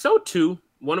 I sold 2.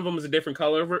 One of them was a different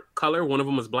color. One of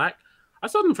them was black. I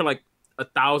sold them for like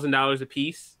 $1,000 a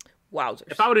piece. Wowzers.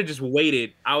 If I would have just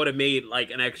waited, I would have made like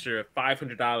an extra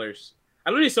 $500. I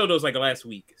literally sold those like last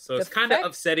week. So it's kind of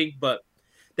upsetting, but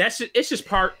it's just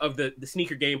part of the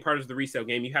sneaker game, part of the resale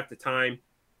game. You have to time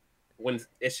when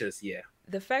it's just, yeah.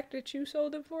 The fact that you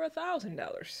sold them for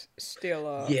 $1,000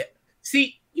 still, yeah.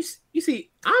 See, you see,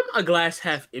 I'm a glass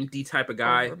half empty type of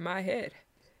guy. Over my head.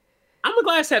 I'm a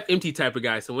glass half empty type of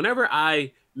guy. So whenever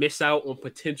I miss out on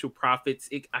potential profits,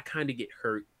 I kind of get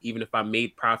hurt, even if I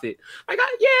made profit. I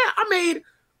made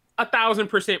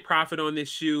 1,000% profit on this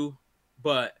shoe,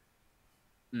 but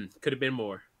could have been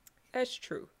more. That's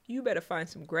true. You better find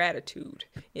some gratitude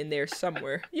in there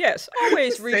somewhere. Yes,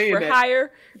 always reach for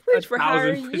higher. Reach for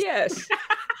higher. Yes.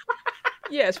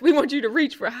 Yes, we want you to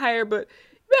reach for higher, but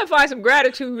you better find some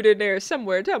gratitude in there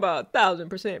somewhere. Talk about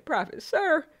 1,000% profit,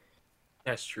 sir.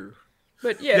 That's true.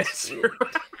 But yes. That's true.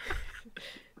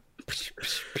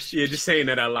 Yeah, just saying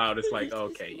that out loud, it's like,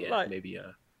 okay, yeah, maybe.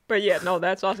 But yeah, no,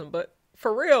 that's awesome. But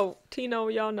for real, Tino,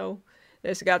 y'all know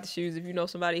that's got the shoes. If you know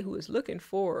somebody who is looking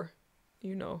for,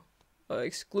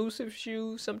 exclusive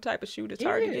shoe, some type of shoe that's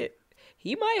hard to get,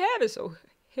 he might have it. So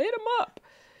hit him up.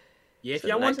 Yeah, if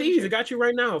y'all want these, I got you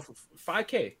right now for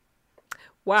 $5,000.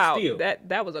 Wow,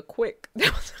 that was a quick.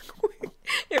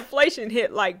 Inflation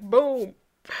hit like boom.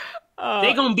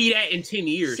 They gonna be that in 10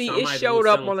 years. See, it showed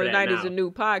up on the 90s and New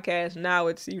podcast. Now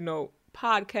it's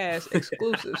podcast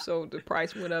exclusive. So the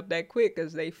price went up that quick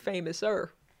because they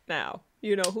famous-er now.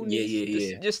 Who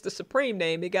needs just the Supreme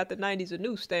name? It got the 90s and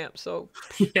New stamp. So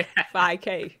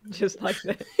 $5,000, just like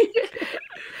that.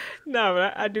 No,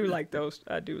 but I do like those.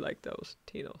 I do like those,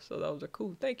 Tino. So those are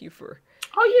cool. Thank you for.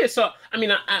 Oh yeah. So I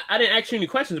mean, I didn't ask you any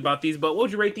questions about these, but what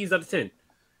would you rate these out of 10?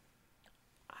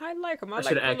 I like them. I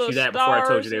should have asked you that before I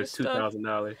told you they was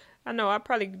 $2,000. I know. I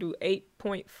probably do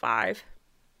 8.5.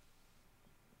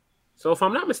 So if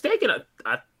I'm not mistaken,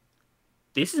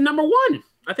 this is number 1.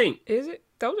 I think. Is it?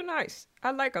 Those are nice.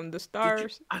 I like them. The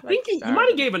stars. I think you might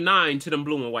have gave a 9 to them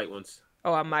blue and white ones.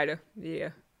 Oh, I might have. Yeah.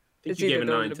 I think you gave a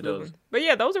 9 to those. Ones. But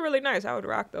yeah, those are really nice. I would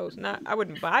rock those. I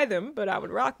wouldn't buy them, but I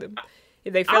would rock them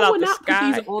if they fell out the sky. I would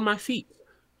not put these on my feet.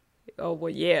 Oh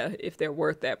well, yeah, if they're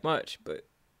worth that much, but.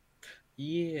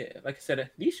 Yeah, like I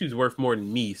said, these shoes worth more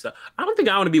than me, so I don't think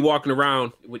I want to be walking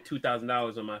around with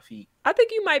 $2,000 on my feet. I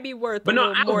think you might be worth more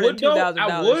than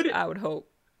 $2,000. I would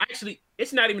hope. Actually,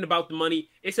 it's not even about the money;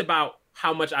 it's about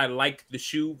how much I like the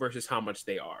shoe versus how much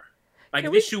they are. Like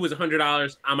if this shoe was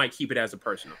 $100, I might keep it as a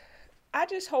personal. I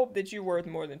just hope that you're worth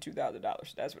more than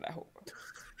 $2,000. That's what I hope.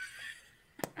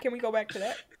 Can we go back to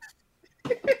that?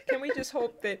 Can we just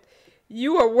hope that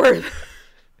you are worth?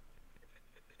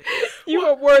 You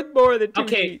are worth more than 2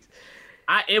 G's.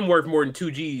 I am worth more than 2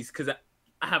 G's because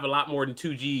I have a lot more than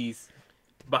 2 G's.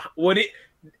 But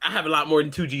I have a lot more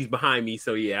than 2 G's behind me,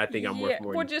 so yeah, I think I'm worth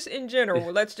more. Well, just in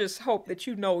general, let's just hope that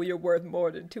you're worth more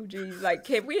than 2 G's. Like,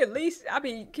 can we at least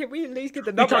get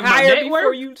the number higher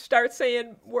before you start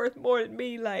saying worth more than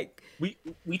me? Like,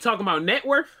 we talking about net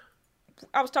worth?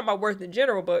 I was talking about worth in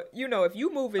general, but if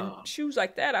you move in shoes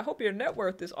like that, I hope your net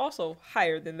worth is also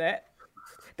higher than that.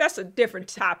 That's a different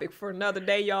topic for another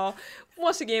day, y'all.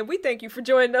 Once again, we thank you for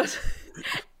joining us.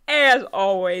 As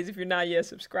always, if you're not yet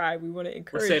subscribed, we want to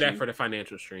encourage you. We'll say that for the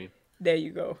financial stream. There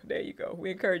you go.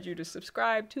 We encourage you to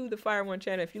subscribe to the Fire One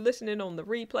channel. If you're listening on the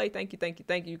replay, thank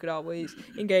you. You could always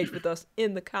engage with us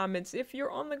in the comments. If you're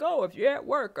on the go, if you're at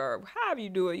work, or however you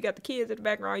do it, you got the kids in the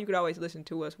background, you could always listen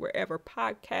to us wherever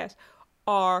podcasts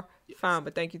are found.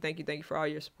 But thank you for all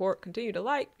your support. Continue to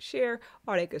like, share,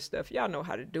 all that good stuff. Y'all know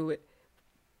how to do it.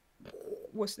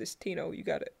 What's this, Tino? Is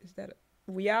that a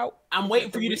We out. I'm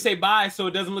waiting for you to say bye so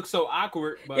it doesn't look so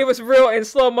awkward. But... It was real in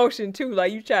slow motion too.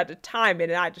 Like you tried to time it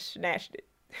and I just snatched it.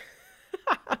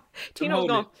 Tino's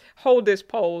gonna hold this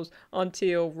pose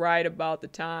until right about the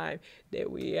time that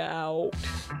we out.